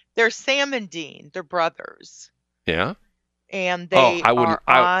 They're Sam and Dean. They're brothers. Yeah. And they I wouldn't.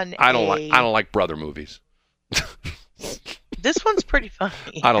 I don't like brother movies. This one's pretty funny.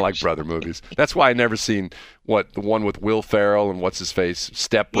 I don't like brother movies. That's why I never seen the one with Will Ferrell and what's his face,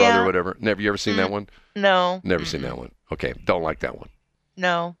 Step Brother, whatever. Never. You ever seen that one? No. Never seen that one. Okay, don't like that one.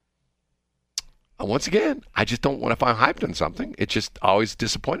 No. Once again, I just don't want. If I'm hyped on something, it's just always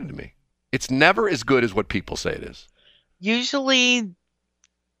disappointing to me. It's never as good as what people say it is. Usually,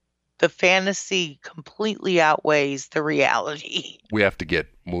 the fantasy completely outweighs the reality. We have to get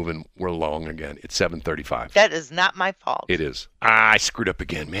moving. We're long again. It's 7:35. That is not my fault. It is. I screwed up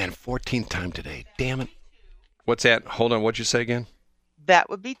again. Man, 14th time today. Damn it. What's that? Hold on. What'd you say again? That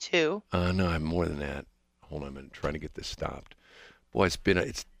would be 2. No, I'm more than that. Hold on a minute. Trying to get this stopped. Boy,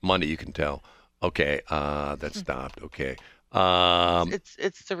 it's Monday. You can tell. Okay. That stopped. Okay.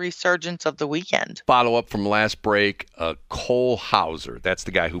 It's the resurgence of the weekend. Follow up from last break. Cole Hauser. That's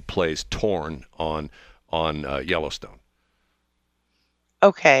the guy who plays Torn on Yellowstone.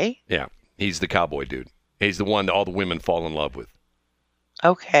 Okay. Yeah, he's the cowboy dude. He's the one that all the women fall in love with.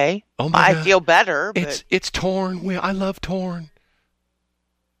 Okay. Oh my I God. feel better. But It's Torn. I love Torn.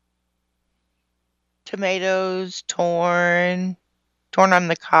 Tomatoes, torn on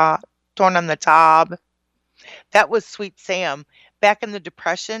the cob. That was Sweet Sam. Back in the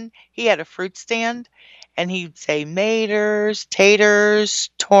Depression, he had a fruit stand, and he'd say maters, taters,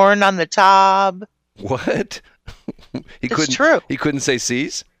 torn on the cob. What? It's true. He couldn't say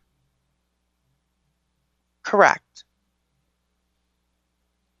C's? Correct.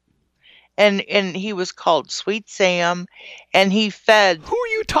 And he was called Sweet Sam, and he fed Who are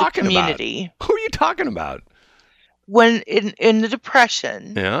you talking the community. about? Who are you talking about? When in the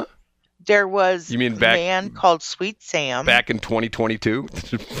Depression, Yeah? there was You mean a back- man called Sweet Sam. Back in 2022?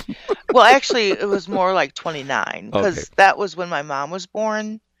 Well, actually, it was more like 29 because Okay. that was when my mom was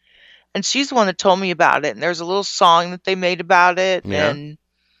born. And she's the one that told me about it. And there's a little song that they made about it. Yeah. And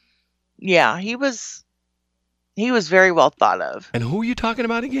yeah, he was very well thought of. And who are you talking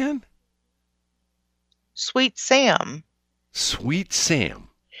about again? Sweet Sam. Sweet Sam.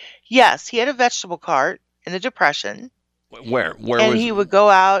 Yes, he had a vegetable cart in the Depression. Where And was he would go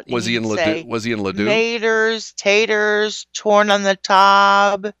out Was and he in he'd Ladue? say, Was he in Ladue? Maters, taters, torn on the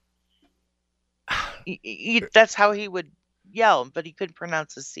cob. That's how he would yell, but he couldn't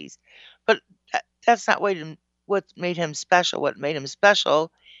pronounce the C's. But that's not what made him special. What made him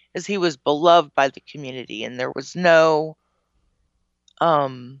special is he was beloved by the community, and there was no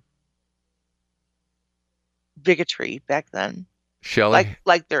bigotry back then, Shelley,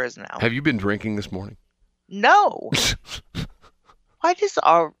 like there is now. have you been drinking this morning? No. Why does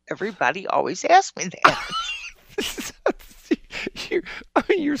everybody always ask me that?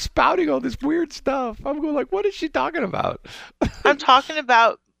 You're spouting all this weird stuff. I'm going like, what is she talking about? I'm talking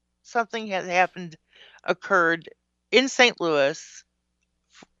about something that occurred in St. Louis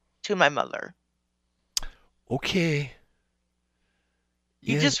to my mother. Okay.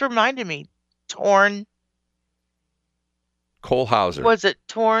 You Yeah. just reminded me. Torn. Cole Hauser. Was it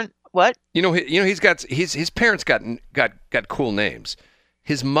torn? What? His parents got cool names.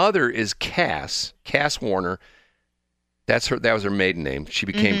 His mother is Cass Warner. That was her maiden name. She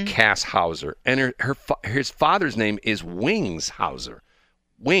became Cass Hauser, and his father's name is Wings Hauser.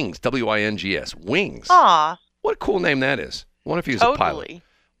 Wings, Wings. Wings. Aw. What a cool name that is. What if he's a pilot?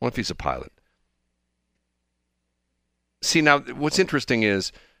 What if he's a pilot? See, now what's interesting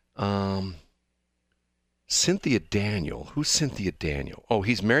is Cynthia Daniel. Who's Cynthia Daniel? Oh,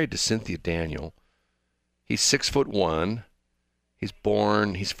 he's married to Cynthia Daniel. He's 6'1". He's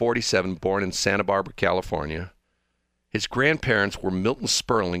 47, born in Santa Barbara, California. His grandparents were Milton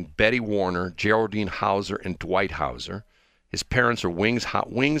Sperling, Betty Warner, Geraldine Hauser, and Dwight Hauser. His parents are Wings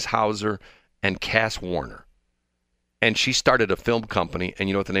Hauser and Cass Warner. And she started a film company, and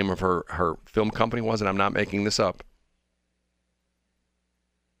you know what the name of her film company was? And I'm not making this up.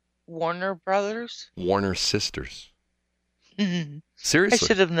 Warner Brothers? Warner Sisters. I Seriously.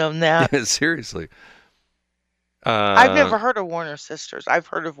 should have known that. Seriously. I've never heard of Warner Sisters. I've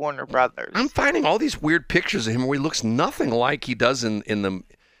heard of Warner Brothers. I'm finding all these weird pictures of him where he looks nothing like he does in the.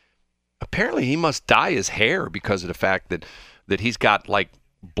 Apparently, he must dye his hair because of the fact that he's got like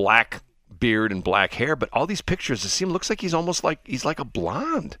black beard and black hair, but all these pictures, looks like he's almost like he's like a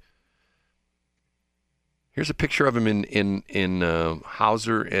blonde. Here's a picture of him in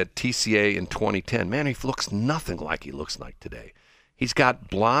Hauser at TCA in 2010. Man, he looks nothing like he looks like today. He's got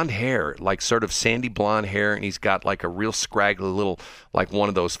blonde hair, like sort of sandy blonde hair, and he's got like a real scraggly little, like one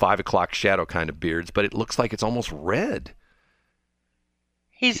of those 5 o'clock shadow kind of beards, but it looks like it's almost red.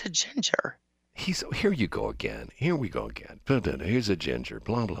 He's a ginger. Here you go again. Here we go again. Here's a ginger.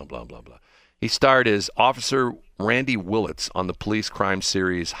 Blah, blah, blah, blah, blah. He starred as Officer Randy Willits on the police crime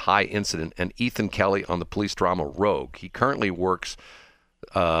series High Incident and Ethan Kelly on the police drama Rogue. He currently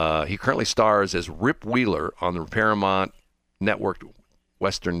stars as Rip Wheeler on the Paramount Network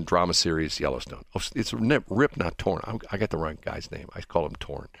Western drama series Yellowstone. Oh, it's Rip, not Torn. I got the right guy's name. I call him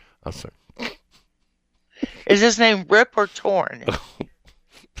Torn. I'm sorry. Is his name Rip or Torn?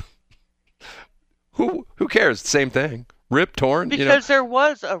 Who cares? Same thing. Rip Torn. Because there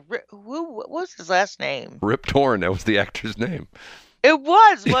was a Rip. What was his last name? Rip Torn. That was the actor's name. It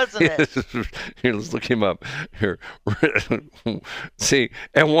was, wasn't it? Here, let's look him up. Here. See,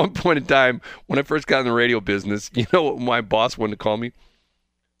 at one point in time, when I first got in the radio business, you know what my boss wanted to call me?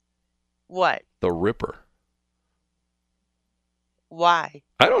 What? The Ripper. Why?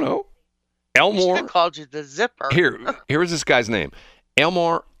 I don't know. Elmore. I should have called you the Zipper. Here's this guy's name.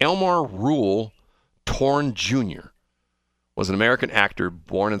 Elmore Rule Torn Jr. was an American actor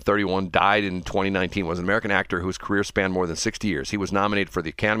born in 1931, died in 2019, was an American actor whose career spanned more than 60 years. He was nominated for the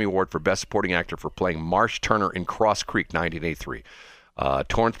Academy Award for Best Supporting Actor for playing Marsh Turner in Cross Creek, 1983.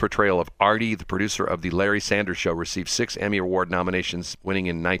 Torn's portrayal of Artie, the producer of The Larry Sanders Show, received 6 Emmy Award nominations, winning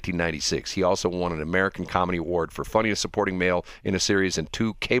in 1996. He also won an American Comedy Award for Funniest Supporting Male in a Series and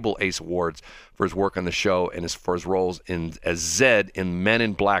 2 Cable Ace Awards for his work on the show and for his roles as Zed in Men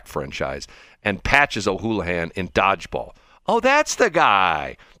in Black franchise and Patches O'Houlihan in Dodgeball. Oh, that's the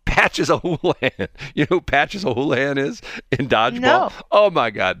guy. Patches O'Houlihan. You know who Patches O'Houlihan is in Dodgeball? No. Oh,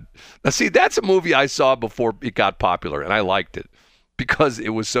 my God. Now, see, that's a movie I saw before it got popular, and I liked it because it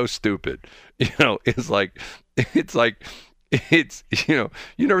was so stupid. You know, you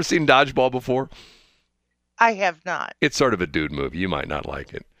never seen Dodgeball before? I have not. It's sort of a dude movie. You might not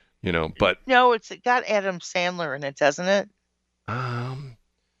like it, but. No, it got Adam Sandler in it, doesn't it?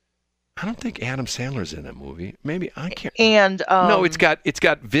 I don't think Adam Sandler's in that movie. Maybe I can't. And no, it's got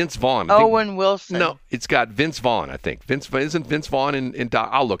Vince Vaughn. Owen Wilson. No, it's got Vince Vaughn. I think isn't Vince Vaughn in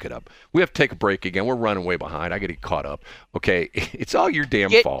I'll look it up. We have to take a break again. We're running way behind. I got to get caught up. Okay, it's all your damn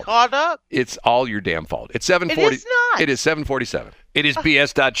fault. Get caught up. It's all your damn fault. It's 7:40. It is not. It is 7:47. It is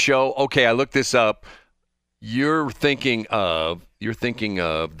BS.show. Okay, I looked this up. You're thinking of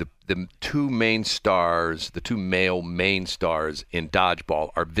the two main stars, the two male main stars in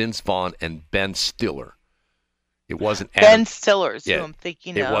Dodgeball are Vince Vaughn and Ben Stiller. It wasn't Ben Stiller's who I'm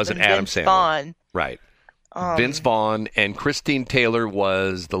thinking of. It wasn't and Adam Vince Sandler. Vaughn. Right. Vince Vaughn and Christine Taylor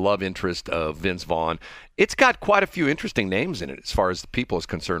was the love interest of Vince Vaughn. It's got quite a few interesting names in it as far as the people is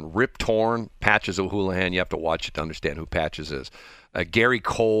concerned. Rip Torn, Patches O'Houlihan. You have to watch it to understand who Patches is. Gary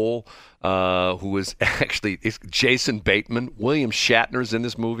Cole, who is actually Jason Bateman. William Shatner's in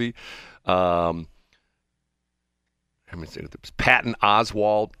this movie. Patton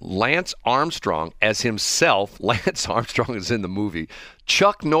Oswalt. Lance Armstrong as himself. Lance Armstrong is in the movie.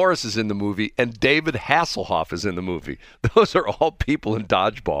 Chuck Norris is in the movie. And David Hasselhoff is in the movie. Those are all people in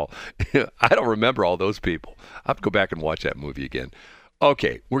Dodgeball. I don't remember all those people. I have to go back and watch that movie again.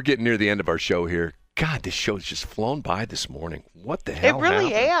 Okay, we're getting near the end of our show here. God, this show's just flown by this morning. What the hell? It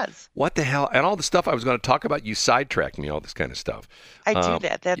really has. What the hell? And all the stuff I was going to talk about, you sidetracked me, all this kind of stuff. I do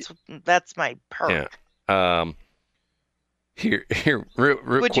that. That's my perk. Yeah. Here, real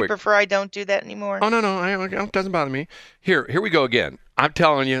Would quick. you prefer I don't do that anymore? Oh, no. It doesn't bother me. Here we go again. I'm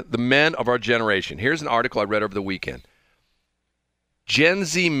telling you, the men of our generation. Here's an article I read over the weekend. Gen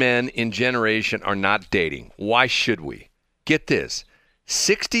Z men in generation are not dating. Why should we? Get this.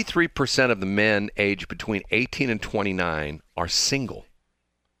 63% of the men aged between 18 and 29 are single.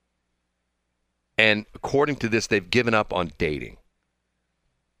 And according to this, they've given up on dating.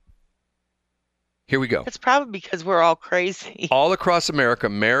 Here we go. It's probably because we're all crazy. All across America,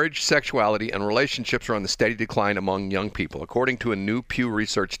 marriage, sexuality, and relationships are on the steady decline among young people. According to a new Pew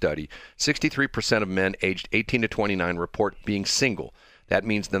Research study, 63% of men aged 18 to 29 report being single. That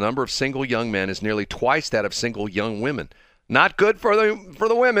means the number of single young men is nearly twice that of single young women. Not good for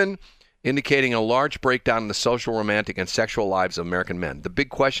the women, indicating a large breakdown in the social, romantic, and sexual lives of American men. The big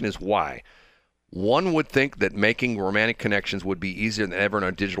question is why? One would think that making romantic connections would be easier than ever in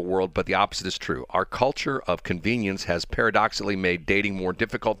our digital world, but the opposite is true. Our culture of convenience has paradoxically made dating more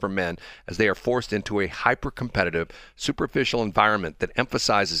difficult for men as they are forced into a hyper-competitive, superficial environment that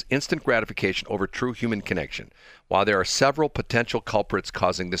emphasizes instant gratification over true human connection. While there are several potential culprits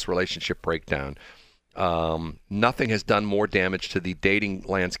causing this relationship breakdown, nothing has done more damage to the dating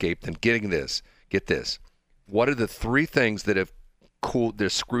landscape than getting this. Get this. What are the 3 things that have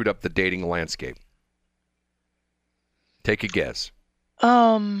screwed up the dating landscape? Take a guess.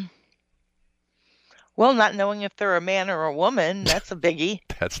 Well, not knowing if they're a man or a woman, that's a biggie.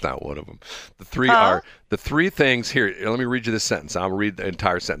 That's not one of them. The 3 things here. Let me read you this sentence. I'll read the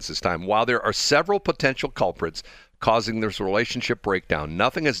entire sentence this time. While there are several potential culprits causing this relationship breakdown,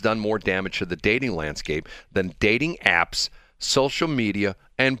 nothing has done more damage to the dating landscape than dating apps, social media,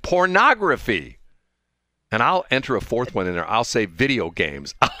 and pornography. And I'll enter a 4th one in there. I'll say video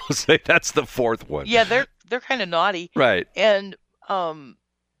games. I'll say that's the 4th one. Yeah, they're kind of naughty. Right. And one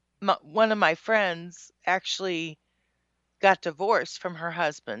of my friends actually got divorced from her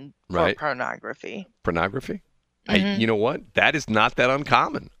husband for pornography. Pornography? You know what? That is not that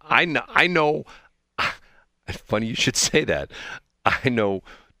uncommon. I know. Funny you should say that. I know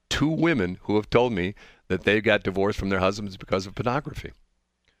 2 women who have told me that they got divorced from their husbands because of pornography.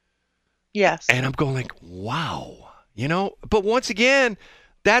 Yes. And I'm going like, wow, but once again,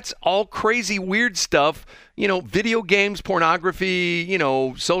 that's all crazy, weird stuff, video games, pornography,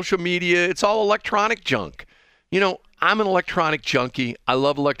 social media. It's all electronic junk. I'm an electronic junkie. I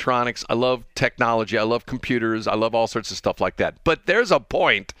love electronics. I love technology. I love computers. I love all sorts of stuff like that. But there's a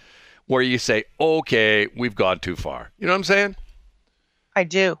point where you say, okay, we've gone too far. You know what I'm saying? I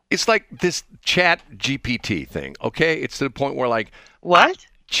do. It's like this Chat GPT thing, okay? It's to the point where like... What?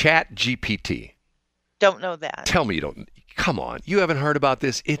 Chat GPT. Don't know that. Tell me you don't. Come on. You haven't heard about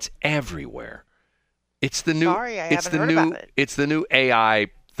this? It's everywhere. It's the new... Sorry, I haven't heard about it. It's the new AI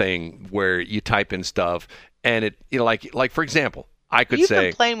thing where you type in stuff and it, like for example, I could say...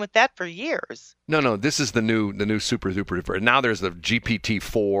 You've been playing with that for years. No, this is the new super duper. Now there's the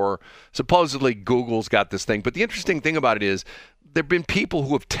GPT-4. Supposedly Google's got this thing. But the interesting thing about it is there have been people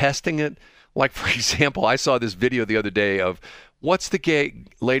who have testing it. Like, for example, I saw this video the other day of... What's the gay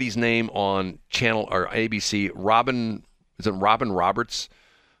lady's name on channel or ABC? Is it Robin Roberts?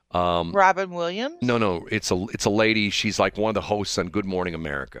 Robin Williams? No. It's a lady. She's like one of the hosts on Good Morning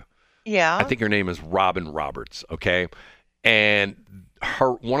America. Yeah. I think her name is Robin Roberts. Okay, and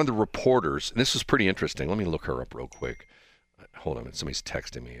one of the reporters. And this was pretty interesting. Let me look her up real quick. Hold on, somebody's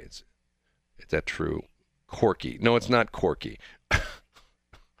texting me. Is that true? Corky? No, it's not Corky.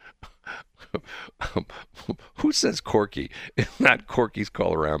 Who says Corky? It's not Corky's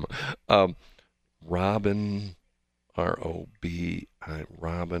Colorama. Robin, Robin,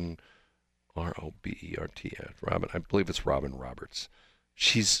 Roberts. Robin, I believe it's Robin Roberts.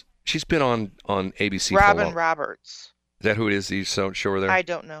 She's been on ABC. Robin Roberts. Is that who it is? You so sure there? I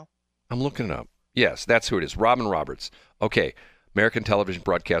don't know. I'm looking it up. Yes, that's who it is. Robin Roberts. Okay, American television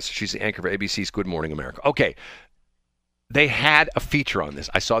broadcaster. She's the anchor for ABC's Good Morning America. Okay. They had a feature on this.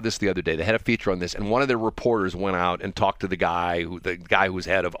 I saw this the other day. They had a feature on this, and one of their reporters went out and talked to the guy who's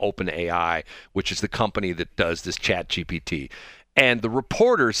head of OpenAI, which is the company that does this Chat GPT. And the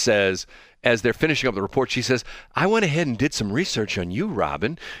reporter says, as they're finishing up the report, she says, I went ahead and did some research on you,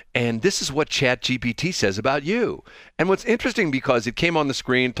 Robin, and this is what ChatGPT says about you. And what's interesting, because it came on the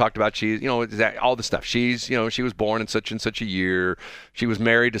screen, talked about all the stuff. She was born in such and such a year. She was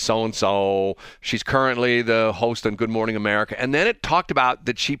married to so-and-so. She's currently the host on Good Morning America. And then it talked about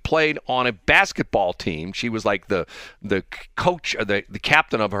that she played on a basketball team. She was like the coach, or the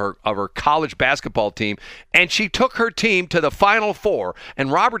captain of her college basketball team. And she took her team to the Final Four.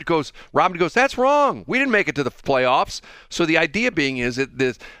 And Robin goes, that's wrong. We didn't make it to the playoffs. So the idea being is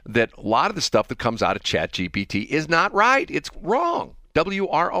that a lot of the stuff that comes out of ChatGPT is not right. It's wrong.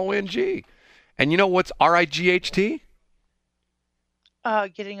 WRONG. And you know what's RIGHT?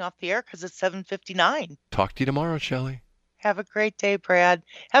 Getting off the air because it's 7:59. Talk to you tomorrow, Shelley. Have a great day, Brad.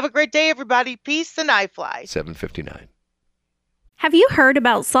 Have a great day, everybody. Peace and I fly. 7:59. Have you heard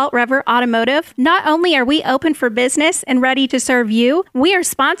about Salt River Automotive? Not only are we open for business and ready to serve you, we are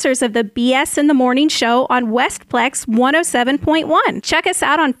sponsors of the BS in the Morning show on Westplex 107.1. Check us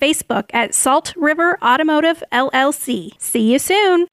out on Facebook at Salt River Automotive LLC. See you soon.